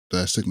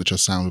their signature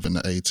sound within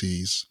the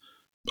 80s.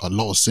 A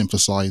lot of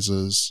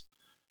synthesizers,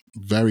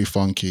 very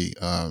funky.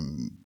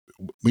 When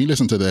you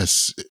listen to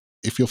this,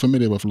 if you're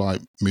familiar with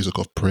like music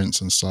of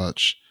Prince and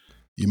such,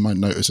 you might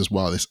notice as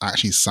well, this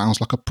actually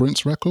sounds like a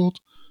Prince record,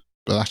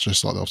 but that's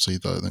just like obviously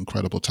the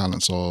incredible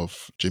talents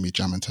of Jimmy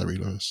Jam and Terry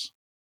Lewis.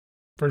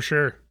 For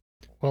sure.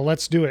 Well,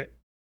 let's do it.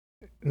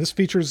 And this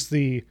features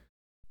the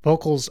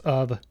vocals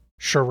of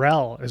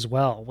Cherrelle as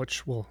well,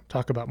 which we'll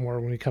talk about more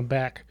when we come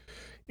back.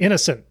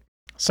 Innocent,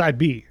 side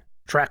B,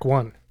 track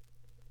 1.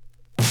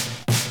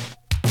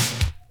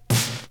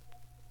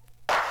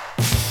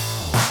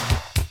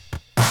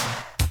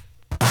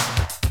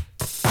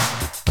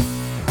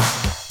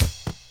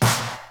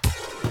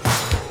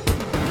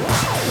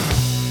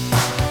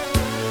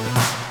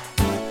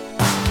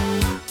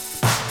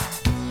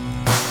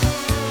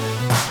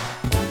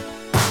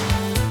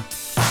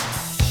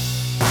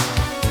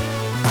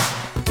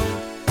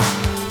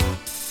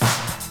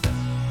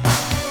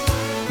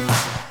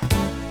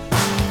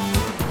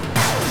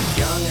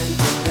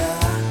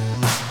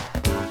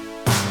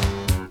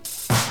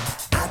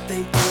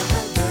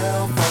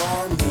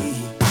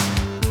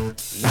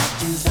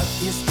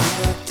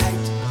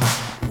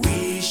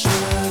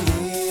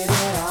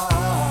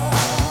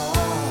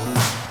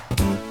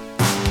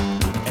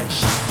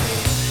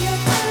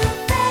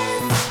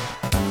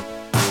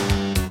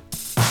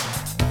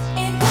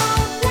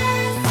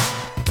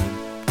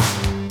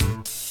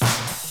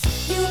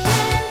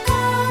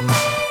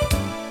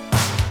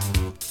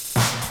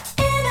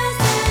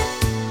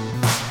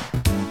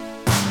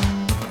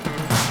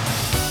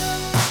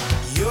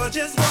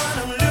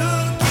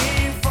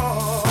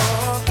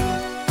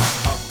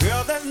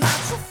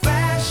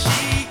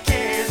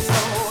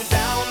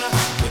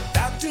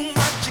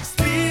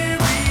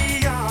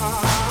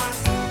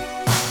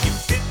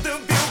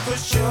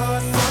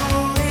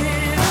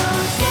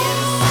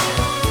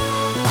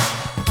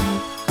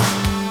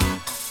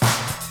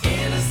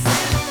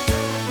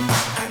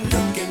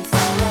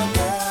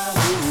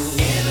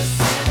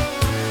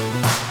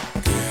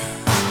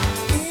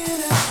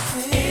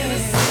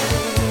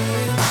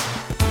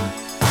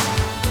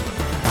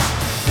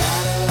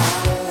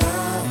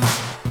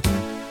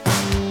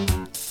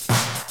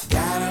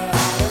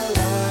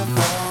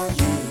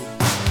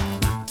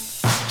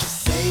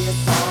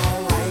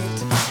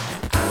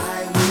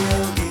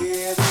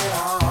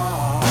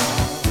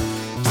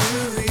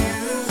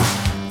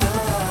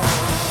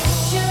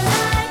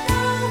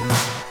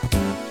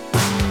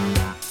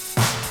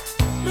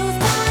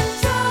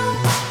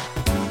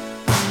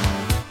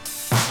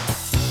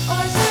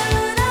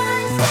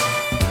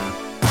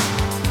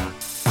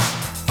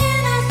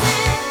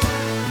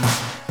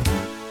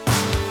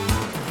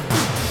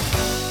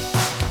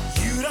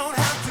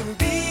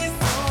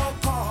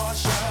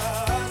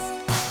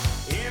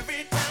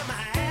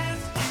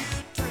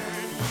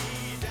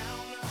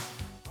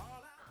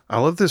 I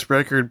love this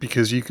record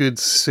because you could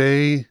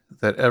say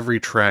that every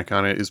track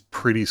on it is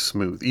pretty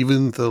smooth.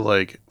 Even the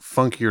like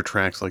funkier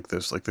tracks like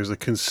this, like there's a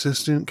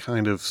consistent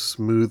kind of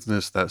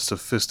smoothness, that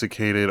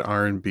sophisticated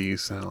R&B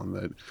sound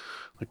that,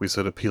 like we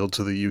said, appealed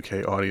to the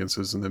UK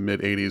audiences in the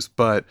mid 80s.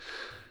 But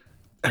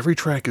every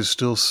track is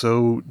still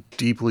so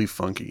deeply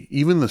funky.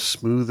 Even the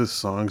smoothest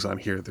songs on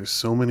here, there's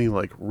so many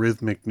like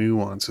rhythmic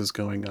nuances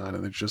going on,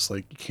 and it's just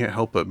like you can't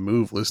help but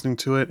move listening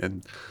to it.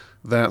 And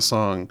that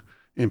song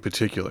in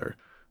particular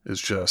is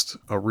just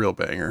a real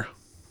banger.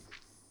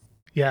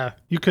 Yeah,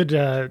 you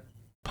could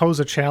pose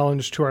a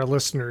challenge to our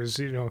listeners.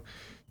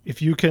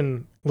 If you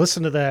can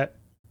listen to that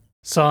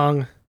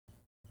song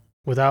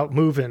without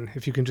moving,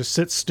 if you can just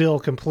sit still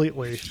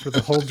completely for the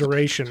whole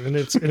duration, and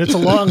it's a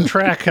long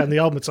track on the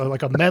album. It's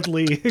like a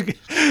medley.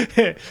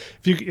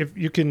 if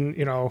you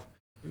can,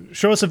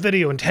 show us a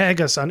video and tag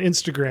us on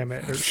Instagram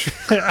and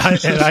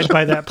I'd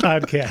buy that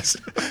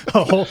podcast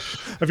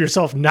of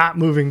yourself not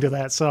moving to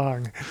that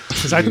song.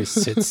 Your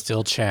sit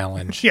still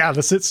challenge. Yeah,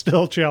 the sit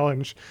still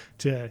challenge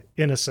to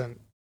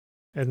Innocent,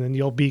 and then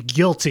you'll be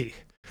guilty.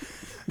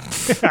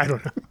 I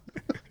don't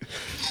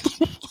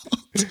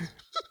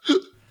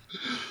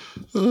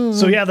know.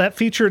 So yeah, that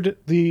featured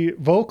the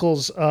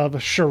vocals of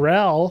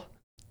Cherrelle.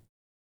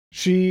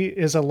 She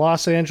is a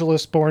Los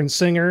Angeles-born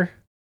singer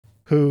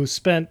who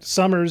spent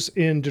summers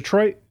in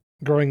Detroit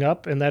growing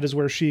up, and that is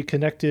where she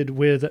connected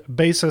with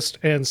bassist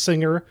and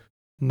singer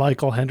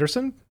Michael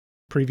Henderson,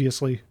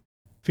 previously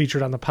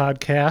featured on the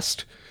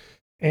podcast.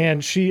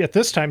 And she, at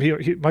this time,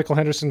 Michael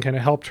Henderson kind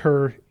of helped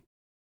her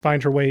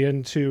find her way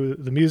into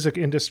the music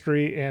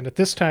industry, and at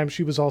this time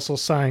she was also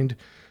signed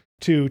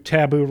to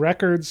Taboo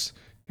Records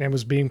and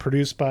was being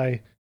produced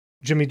by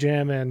Jimmy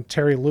Jam and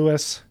Terry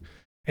Lewis.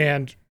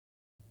 And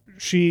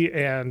she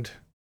and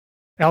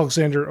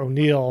Alexander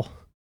O'Neal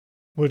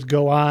would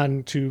go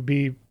on to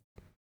be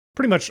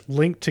pretty much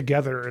linked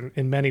together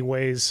in many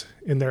ways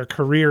in their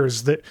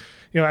careers. That,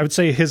 I would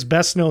say his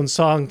best known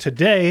song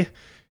today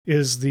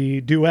is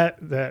the duet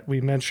that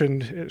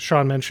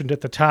Sean mentioned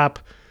at the top,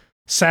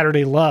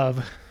 Saturday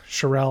Love,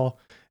 Cherrelle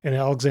and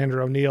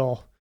Alexander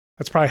O'Neal.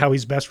 That's probably how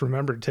he's best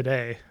remembered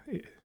today,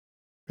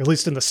 at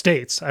least in the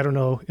States. I don't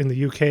know in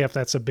the UK if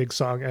that's a big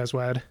song as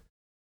well.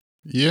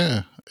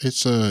 Yeah,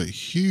 it's a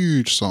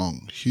huge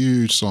song.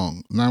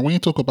 Now, when you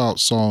talk about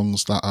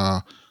songs that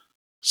are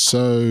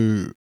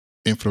so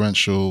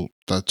influential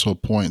that to a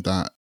point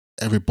that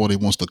everybody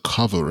wants to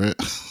cover it,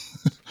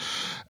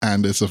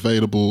 and it's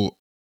available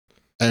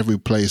every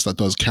place that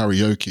does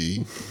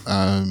karaoke,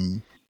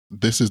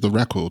 this is the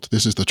record.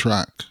 This is the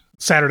track.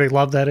 Saturday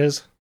Love, that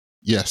is?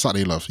 Yeah,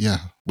 Saturday Love, yeah,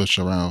 with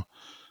Cherrelle.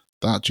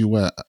 That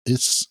duet,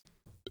 it's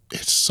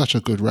such a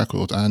good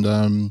record,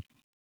 and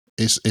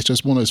it's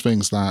just one of those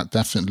things that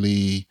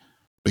definitely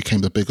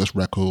became the biggest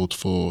record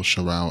for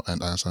Cherrelle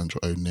and Alexander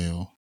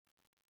O'Neal.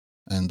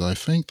 And I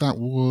think that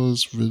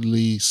was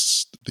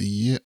released the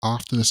year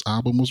after this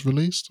album was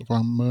released, if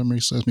my memory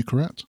serves me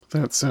correct.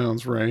 That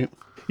sounds right.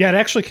 Yeah, it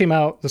actually came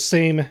out the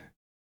same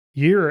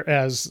year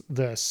as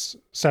this.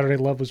 Saturday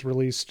Love was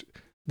released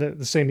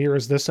the same year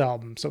as this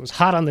album. So it was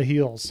hot on the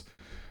heels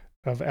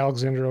of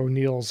Alexander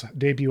O'Neal's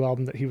debut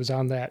album that he was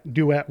on that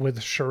duet with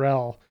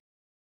Cherrelle.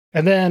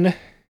 And then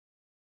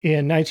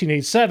in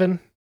 1987,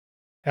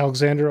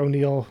 Alexander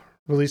O'Neal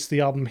released the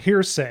album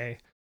Hearsay,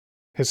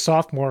 his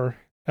sophomore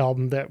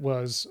album that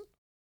was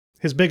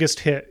his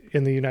biggest hit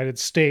in the United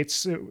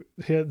States.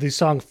 The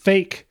song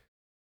Fake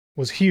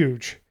was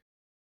huge.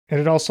 And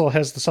it also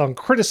has the song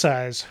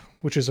Criticize,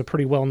 which is a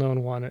pretty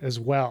well-known one as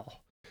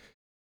well.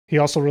 He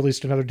also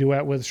released another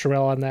duet with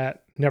Cherrelle on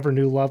that, Never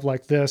Knew Love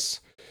Like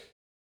This.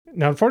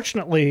 Now,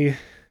 unfortunately,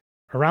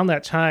 around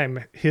that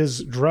time,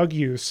 his drug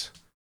use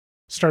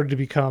started to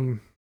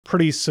become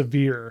pretty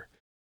severe.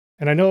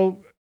 And I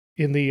know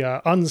in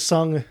the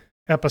Unsung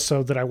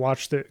episode that I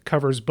watched that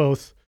covers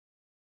both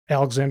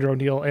Alexander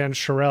O'Neal and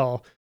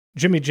Cherrelle,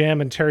 Jimmy Jam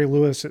and Terry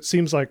Lewis, it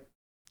seems like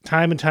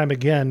time and time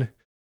again,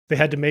 they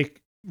had to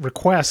make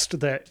request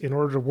that in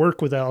order to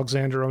work with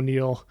Alexander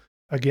O'Neal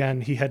again,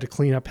 he had to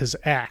clean up his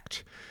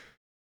act.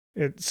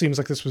 It seems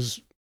like this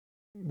was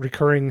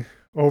recurring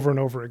over and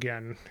over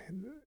again.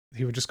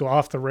 He would just go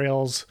off the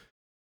rails,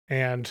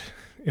 and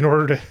in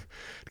order to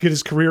get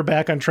his career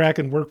back on track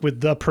and work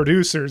with the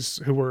producers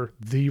who were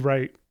the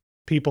right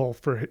people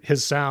for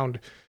his sound,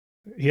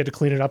 he had to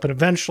clean it up. And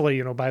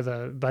eventually, by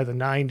the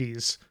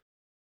 90s,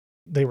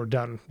 they were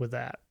done with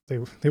that.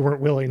 They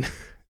weren't willing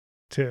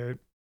to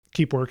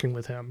keep working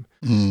with him.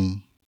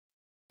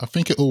 I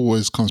think it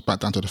always comes back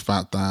down to the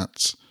fact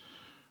that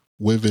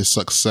with his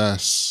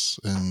success,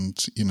 and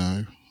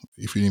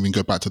if you even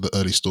go back to the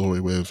early story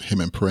with him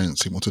and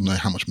Prince, he wanted to know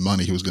how much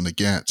money he was going to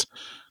get,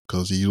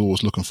 because he's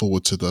always looking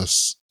forward to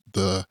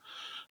the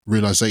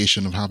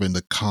realization of having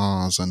the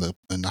cars and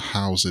the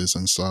houses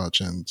and such.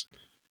 And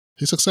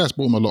his success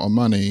brought him a lot of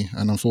money,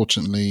 and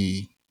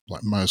unfortunately,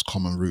 like most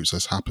common routes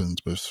has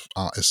happened with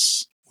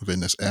artists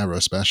within this era,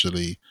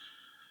 especially,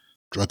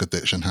 drug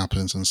addiction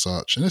happens and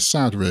such. And it's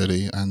sad,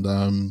 really, and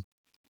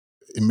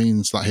it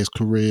means that his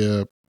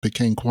career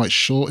became quite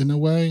short in a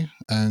way.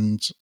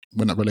 And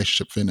when that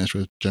relationship finished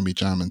with Jimmy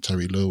Jam and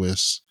Terry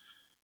Lewis,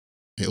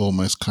 it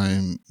almost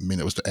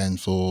it was the end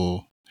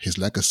for his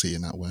legacy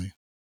in that way.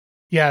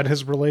 Yeah, and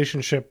his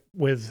relationship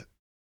with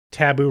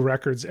Taboo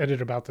Records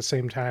ended about the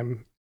same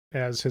time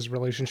as his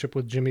relationship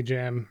with Jimmy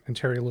Jam and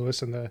Terry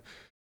Lewis in the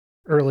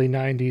early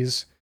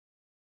 90s.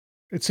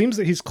 It seems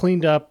that he's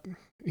cleaned up.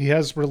 He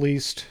has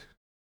released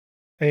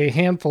a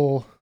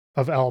handful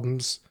of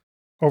albums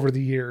over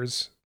the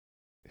years.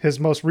 His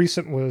most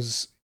recent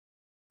was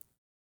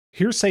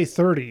Hearsay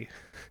 30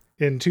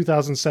 in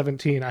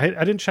 2017. I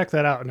didn't check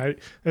that out, and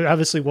it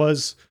obviously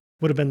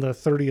would have been the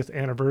 30th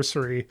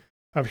anniversary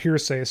of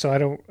Hearsay, so I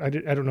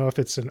don't know if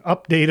it's an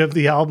update of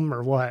the album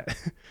or what.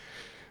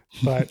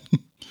 But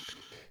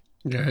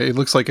yeah, it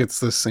looks like it's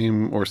the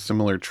same or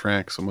similar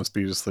tracks, so it must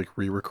be just like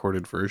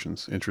re-recorded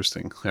versions.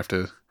 Interesting. I have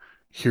to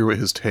hear what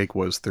his take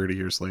was 30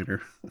 years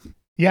later.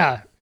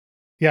 Yeah,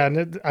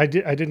 and I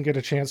didn't get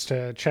a chance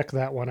to check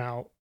that one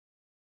out.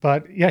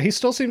 But yeah, he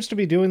still seems to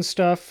be doing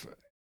stuff.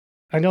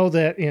 I know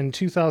that in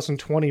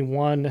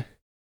 2021,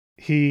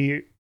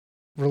 he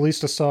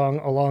released a song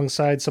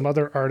alongside some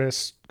other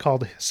artists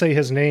called Say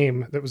His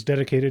Name that was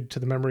dedicated to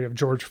the memory of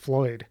George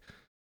Floyd.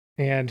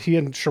 And he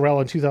and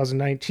Sherelle in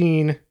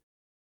 2019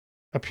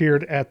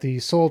 appeared at the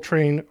Soul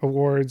Train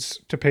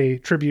Awards to pay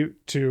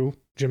tribute to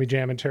Jimmy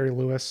Jam and Terry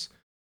Lewis.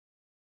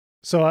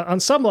 So on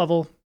some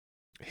level,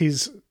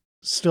 he's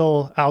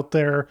still out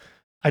there.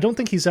 I don't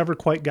think he's ever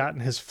quite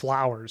gotten his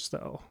flowers,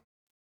 though.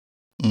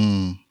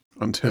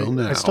 Until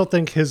now. I still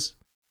think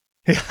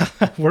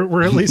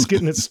we're at least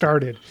getting it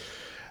started.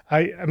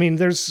 I mean,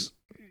 there's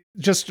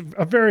just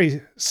a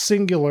very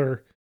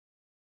singular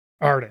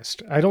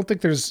artist. I don't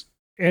think there's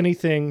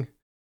anything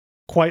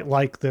quite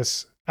like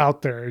this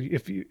out there.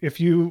 If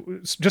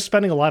you just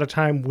spending a lot of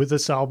time with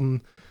this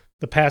album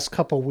the past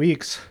couple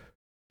weeks,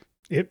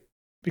 it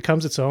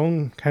becomes its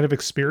own kind of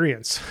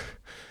experience.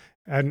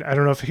 And I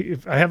don't know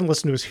if I haven't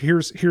listened to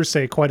his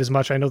Hearsay quite as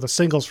much. I know the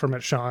singles from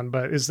it, Sean,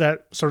 but is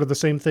that sort of the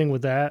same thing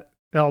with that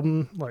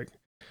album? Like,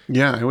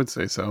 yeah, I would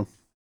say so.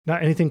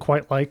 Not anything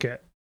quite like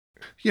it.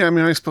 Yeah, I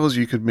mean, I suppose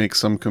you could make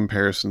some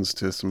comparisons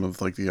to some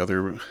of like the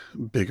other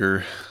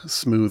bigger,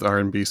 smooth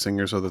R&B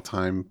singers of the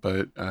time,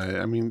 but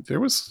I mean, there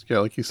was, yeah,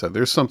 like you said,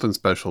 there's something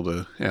special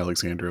to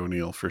Alexander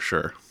O'Neal for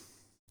sure.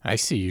 I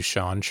see you,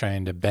 Sean,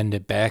 trying to bend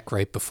it back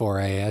right before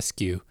I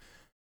ask you.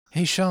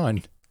 Hey,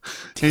 Sean.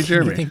 Hey,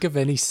 Jeremy. Can you think of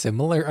any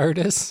similar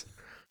artists?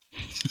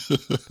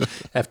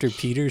 After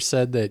Peter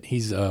said that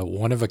he's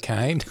one of a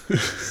kind.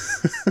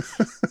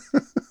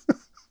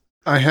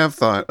 I have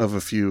thought of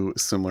a few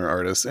similar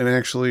artists, and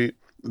actually,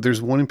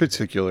 there's one in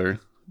particular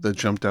that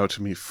jumped out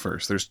to me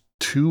first. There's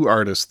two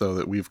artists, though,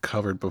 that we've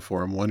covered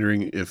before. I'm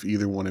wondering if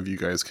either one of you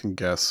guys can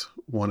guess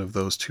one of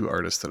those two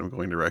artists that I'm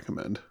going to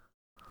recommend.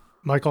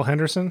 Michael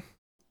Henderson?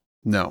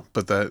 No,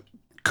 but that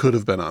could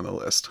have been on the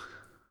list.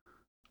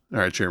 All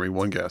right, Jeremy,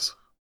 one guess.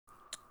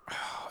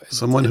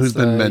 Someone who's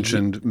been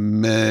mentioned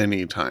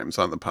many times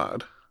on the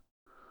pod.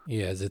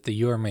 Yeah, is it the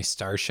You Are My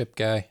Starship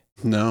guy?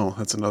 No,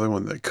 that's another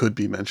one that could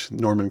be mentioned.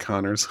 Norman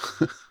Connors.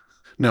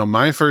 Now,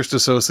 my first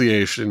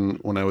association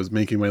when I was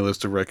making my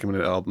list of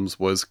recommended albums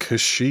was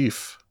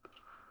Kashif.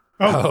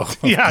 Oh,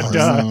 yeah,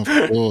 duh.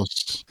 Of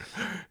course.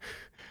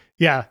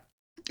 Yeah.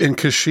 And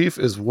Kashif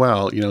as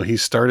well, you know, he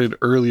started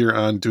earlier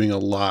on doing a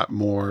lot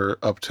more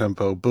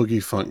up-tempo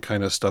boogie funk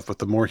kind of stuff, but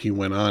the more he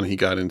went on, he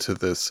got into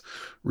this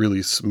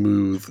really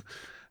smooth,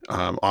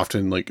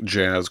 often like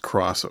jazz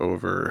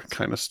crossover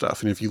kind of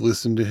stuff. And if you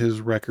listen to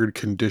his record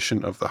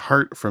Condition of the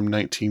Heart from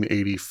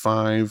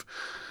 1985,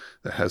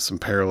 that has some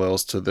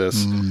parallels to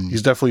this.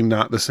 He's definitely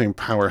not the same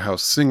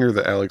powerhouse singer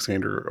that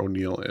Alexander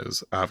O'Neal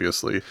is,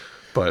 obviously,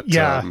 but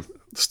yeah.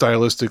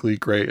 Stylistically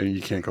great, and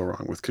you can't go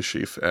wrong with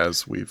Kashif,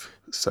 as we've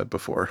said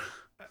before.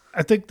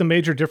 I think the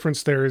major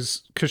difference there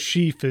is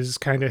Kashif is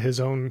kind of his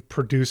own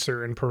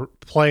producer and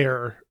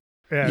player.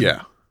 And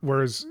yeah.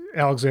 Whereas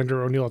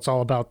Alexander O'Neal, it's all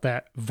about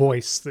that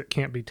voice that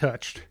can't be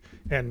touched.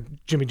 And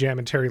Jimmy Jam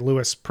and Terry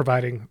Lewis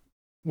providing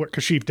what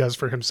Kashif does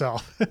for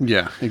himself.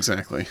 Yeah,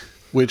 exactly.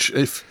 Which,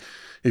 if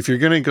you're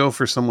going to go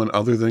for someone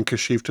other than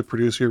Kashif to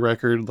produce your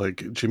record,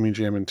 like Jimmy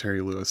Jam and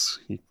Terry Lewis,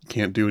 you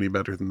can't do any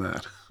better than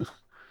that.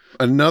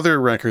 Another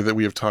record that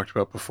we have talked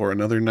about before,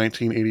 another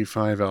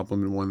 1985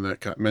 album, and one that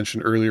got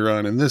mentioned earlier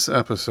on in this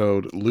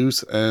episode,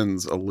 Loose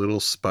Ends, A Little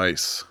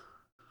Spice.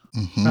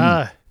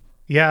 Mm-hmm.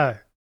 Yeah,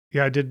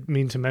 I did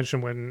mean to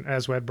mention when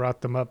Aswad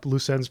brought them up,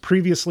 Loose Ends,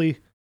 previously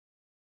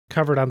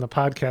covered on the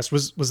podcast.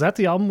 Was that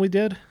the album we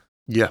did?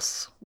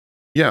 Yes.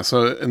 Yeah,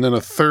 so, and then a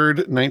third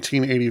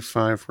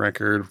 1985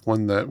 record,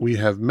 one that we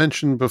have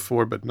mentioned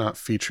before but not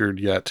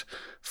featured yet,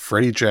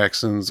 Freddie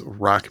Jackson's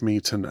Rock Me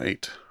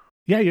Tonight.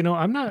 Yeah, you know,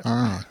 I'm not...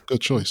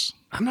 good choice.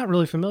 I'm not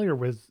really familiar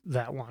with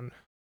that one.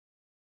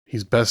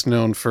 He's best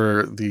known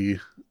for the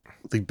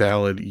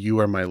ballad You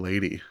Are My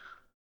Lady,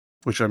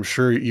 which I'm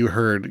sure you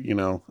heard, you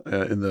know,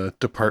 in the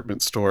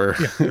department store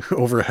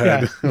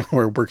overhead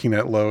or working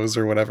at Lowe's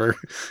or whatever.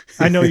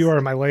 I know You Are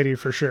My Lady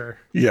for sure.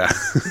 Yeah.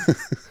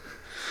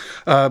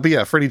 But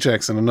yeah, Freddie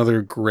Jackson,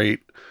 another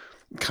great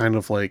kind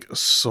of like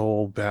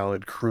soul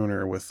ballad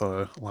crooner with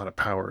a lot of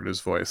power in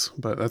his voice.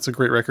 But that's a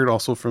great record,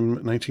 also from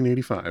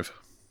 1985.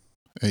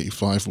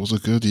 85 was a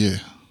good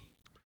year.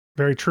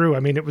 Very true. I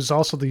mean, it was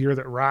also the year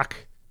that rock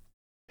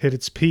hit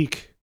its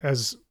peak,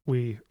 as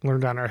we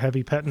learned on our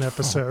Heavy Petting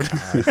episode.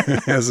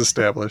 As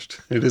established.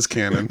 It is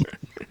canon.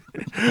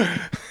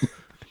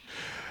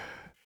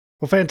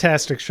 Well,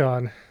 fantastic,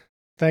 Sean.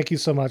 Thank you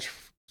so much.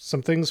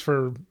 Some things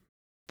for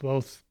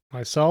both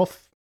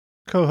myself,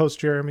 co-host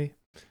Jeremy,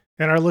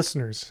 and our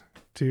listeners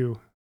to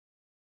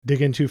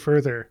dig into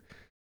further.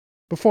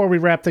 Before we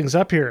wrap things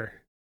up here,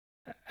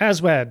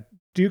 Aswad,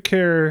 do you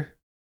care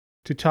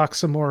to talk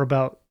some more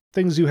about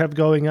things you have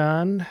going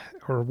on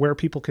or where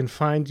people can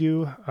find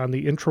you on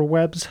the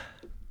intrawebs?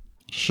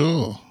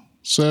 Sure.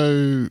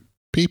 So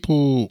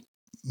people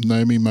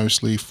know me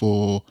mostly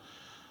for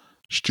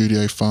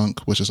Studio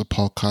Funk, which is a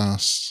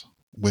podcast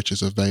which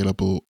is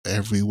available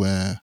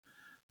everywhere.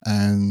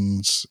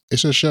 And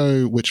it's a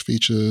show which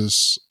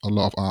features a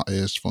lot of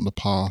artists from the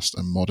past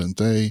and modern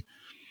day,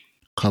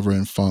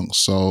 covering funk,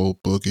 soul,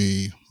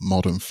 boogie,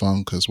 modern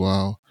funk as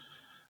well.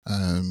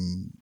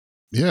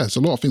 Yeah, there's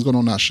a lot of things going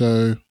on that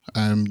show.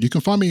 You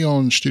can find me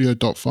on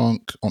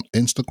studio.funk on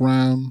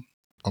Instagram.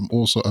 I'm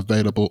also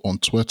available on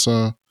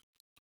Twitter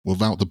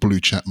without the blue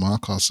check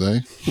mark, I'll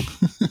say.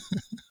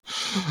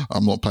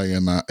 I'm not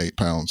paying that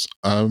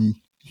 £8.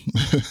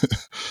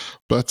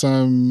 But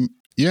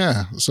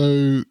yeah,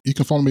 so you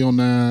can follow me on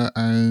there,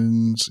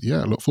 and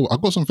yeah, look forward.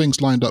 I've got some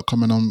things lined up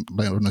coming on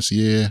later in this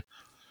year.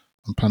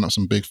 I'm planning up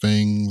some big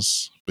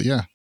things, but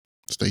yeah,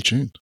 stay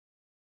tuned.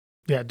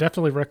 Yeah,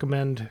 definitely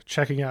recommend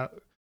checking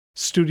out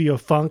Studio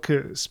Funk.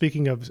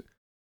 Speaking of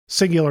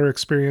singular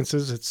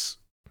experiences, it's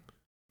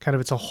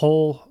a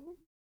whole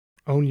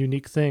own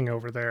unique thing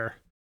over there.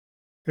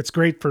 It's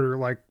great for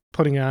like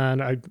putting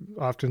on. I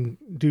often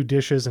do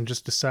dishes and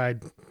just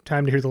decide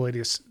time to hear the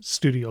latest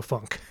Studio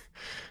Funk.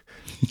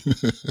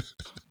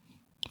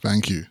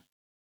 Thank you.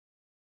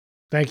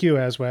 Thank you,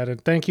 Aswad,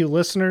 and thank you,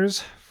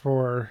 listeners,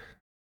 for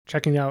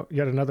checking out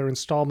yet another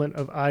installment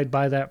of I'd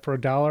Buy That for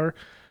 $1.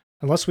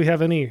 Unless we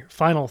have any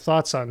final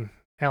thoughts on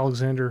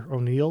Alexander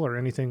O'Neal or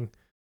anything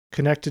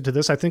connected to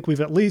this, I think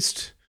we've at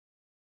least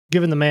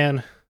given the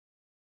man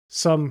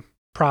some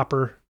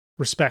proper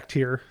respect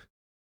here.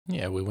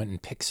 Yeah, we went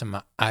and picked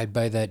some I'd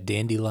Buy That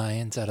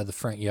dandelions out of the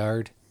front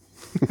yard.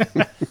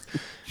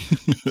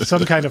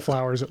 Some kind of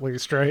flowers, at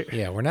least, right?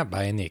 Yeah, we're not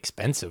buying the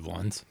expensive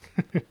ones.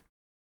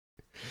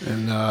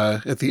 And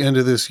at the end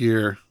of this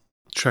year,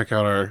 check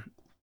out our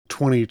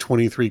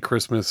 2023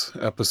 Christmas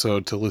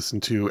episode to listen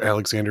to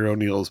Alexander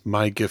O'Neal's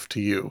My Gift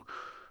to You.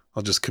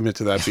 I'll just commit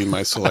to that being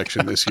my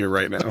selection this year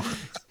right now.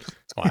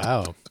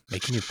 Wow,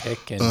 making your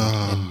pick in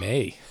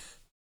May.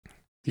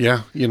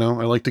 Yeah, I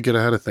like to get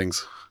ahead of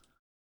things.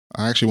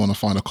 I actually want to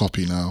find a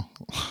copy now.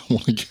 I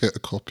want to get a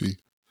copy.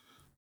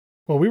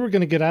 Well, we were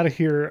going to get out of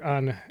here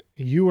on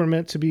You Were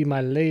Meant to Be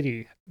My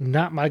Lady,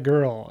 Not My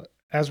Girl.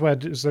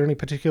 Aswad, is there any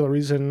particular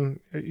reason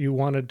you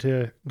wanted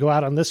to go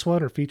out on this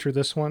one or feature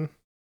this one?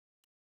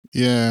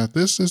 Yeah,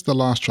 this is the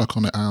last track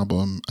on the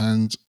album,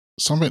 and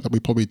something that we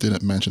probably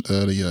didn't mention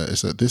earlier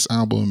is that this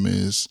album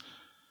it's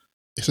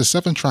a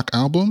 7-track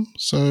album,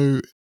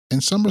 so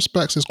in some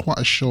respects it's quite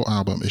a short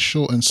album. It's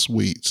short and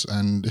sweet,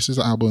 and this is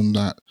an album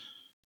that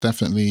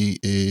definitely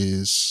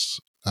is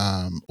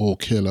all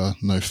killer,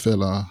 no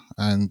filler,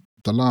 and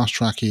the last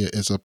track here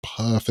is a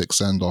perfect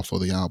send-off for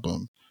the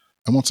album.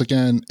 And once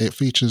again, it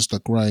features the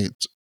great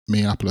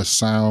Minneapolis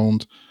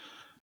sound.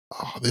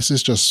 Oh,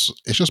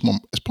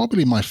 it's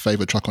probably my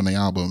favorite track on the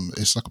album.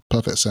 It's like a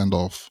perfect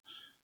send-off.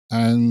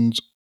 And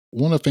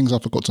one of the things I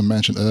forgot to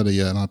mention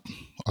earlier, and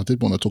I did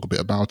want to talk a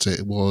bit about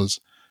it, was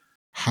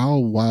how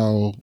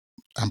well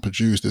and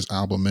produced this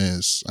album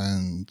is.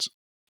 And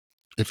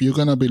if you're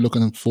going to be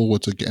looking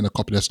forward to getting a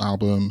copy of this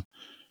album,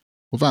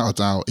 without a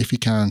doubt, if you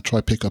can,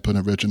 try pick up an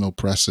original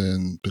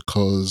pressing,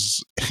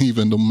 because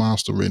even the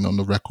mastering on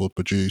the record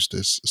produced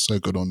is so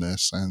good on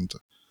this. And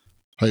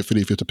hopefully,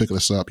 if you're to pick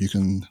this up, you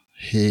can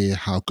hear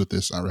how good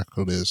this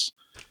record is.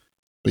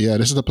 But yeah,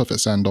 this is a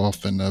perfect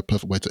send-off and a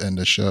perfect way to end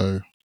the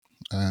show.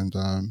 And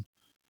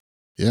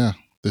yeah,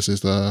 this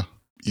is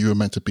You Were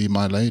Meant to Be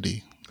My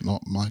Lady,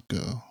 Not My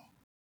Girl.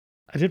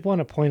 I did want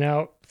to point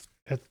out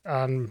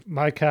on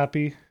my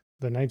copy,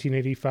 the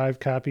 1985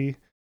 copy,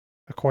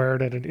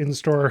 acquired at an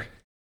in-store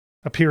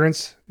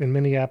appearance in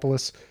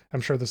Minneapolis.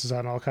 I'm sure this is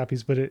on all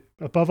copies, but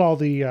above all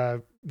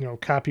the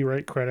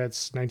copyright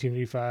credits,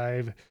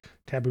 1985,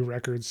 Taboo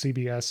Records,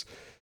 CBS,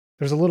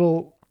 there's a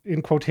little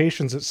in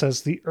quotations that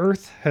says, "The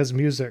earth has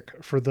music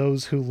for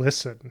those who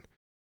listen,"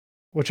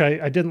 which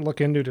I didn't look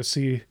into to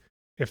see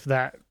if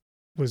that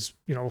was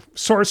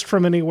sourced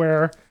from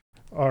anywhere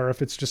or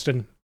if it's just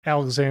an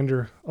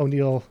Alexander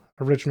O'Neal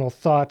original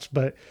thought,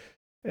 but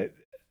it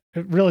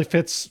really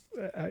fits.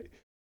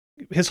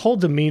 His whole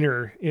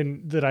demeanor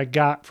that I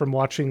got from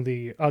watching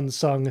the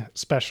Unsung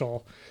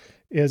special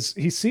is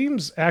he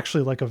seems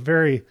actually like a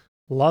very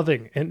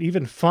loving and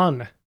even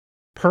fun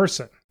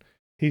person.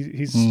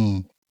 He's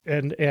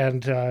and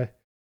I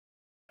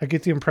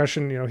get the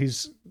impression,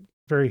 he's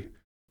very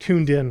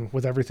tuned in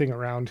with everything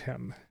around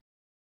him.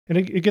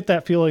 And you get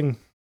that feeling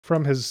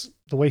from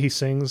the way he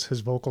sings, his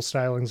vocal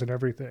stylings and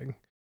everything.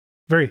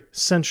 Very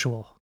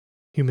sensual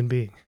human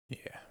being.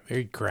 Yeah,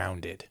 very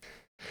grounded.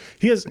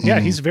 He is, yeah,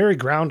 he's very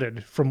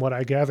grounded from what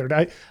I gathered.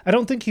 I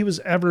don't think he was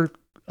ever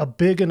a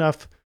big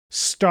enough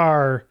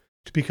star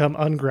to become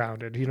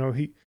ungrounded. You know,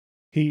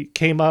 he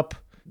came up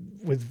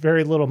with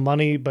very little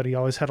money, but he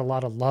always had a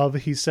lot of love,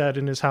 he said,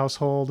 in his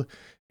household.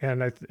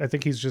 And I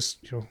think he's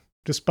just, you know,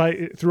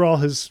 despite through all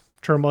his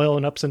turmoil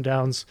and ups and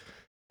downs,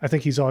 I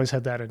think he's always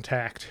had that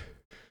intact.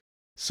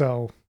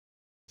 So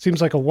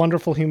seems like a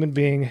wonderful human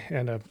being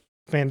and a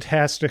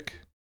fantastic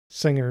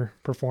singer,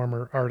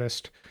 performer,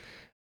 artist.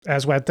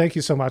 Aswad, thank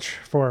you so much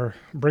for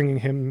bringing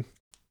him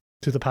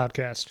to the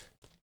podcast.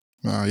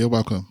 You're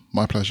welcome.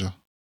 My pleasure.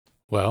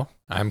 Well,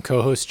 I'm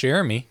co-host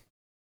Jeremy.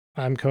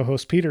 I'm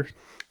co-host Peter.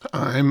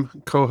 I'm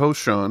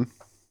co-host Sean.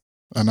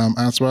 And I'm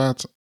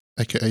Aswad,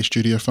 aka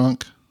Studio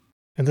Funk.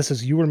 And this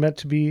is You Were Meant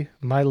to Be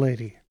My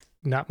Lady,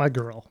 Not My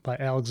Girl by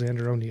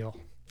Alexander O'Neal.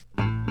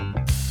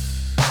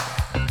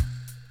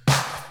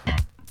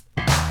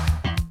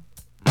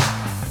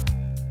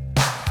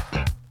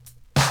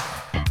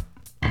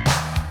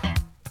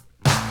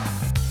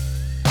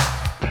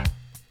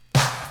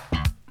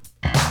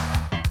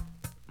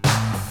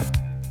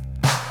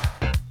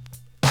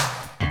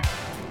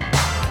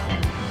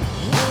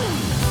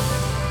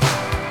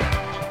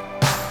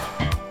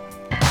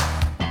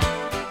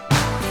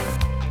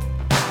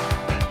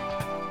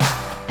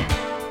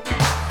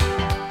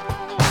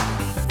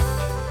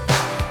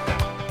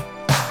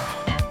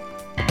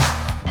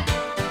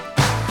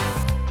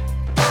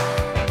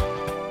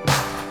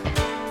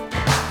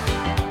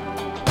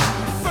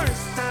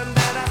 First time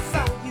that I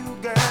saw you,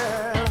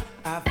 girl,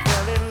 I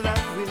fell in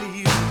love with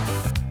you.